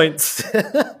level points.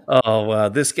 Oh, wow.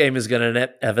 This game is going to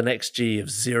have an XG of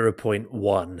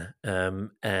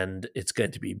 0.1, and it's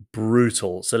going to be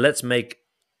brutal. So let's make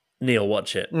Neil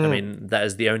watch it. I mean, that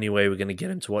is the only way we're going to get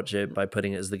him to watch it, by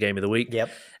putting it as the game of the week. Yep.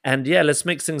 And yeah, let's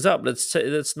mix things up.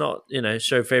 Let's not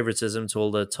show favoritism to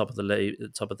all the top of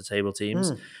the table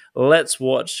teams. Let's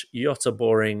watch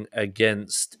Göteborg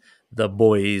against the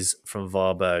boys from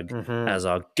Varberg as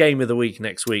our game of the week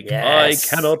next week.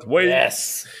 Yes. I cannot wait.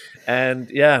 Yes. And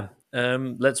yeah,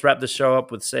 let's wrap the show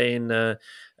up with saying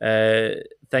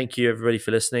thank you everybody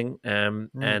for listening.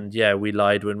 And yeah, we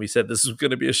lied when we said this was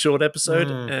going to be a short episode.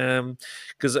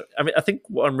 Because I mean, I think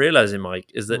what I'm realizing,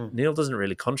 Mike, is that Neil doesn't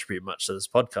really contribute much to this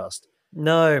podcast.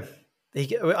 No,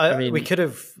 we could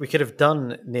have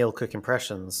done Neil Cook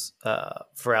impressions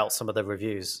throughout some of the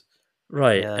reviews.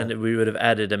 Right, yeah. And we would have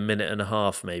added a minute and a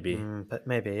half, maybe. But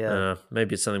maybe, yeah.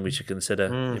 Maybe it's something we should consider.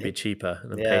 Maybe cheaper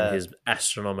than paying his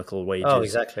astronomical wages. Oh,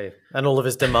 exactly. And all of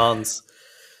his demands.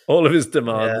 All of his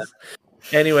demands.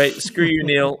 Yeah. Anyway, screw you,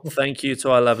 Neil. Thank you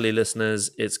to our lovely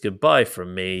listeners. It's goodbye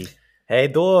from me. Hey,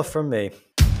 door from me.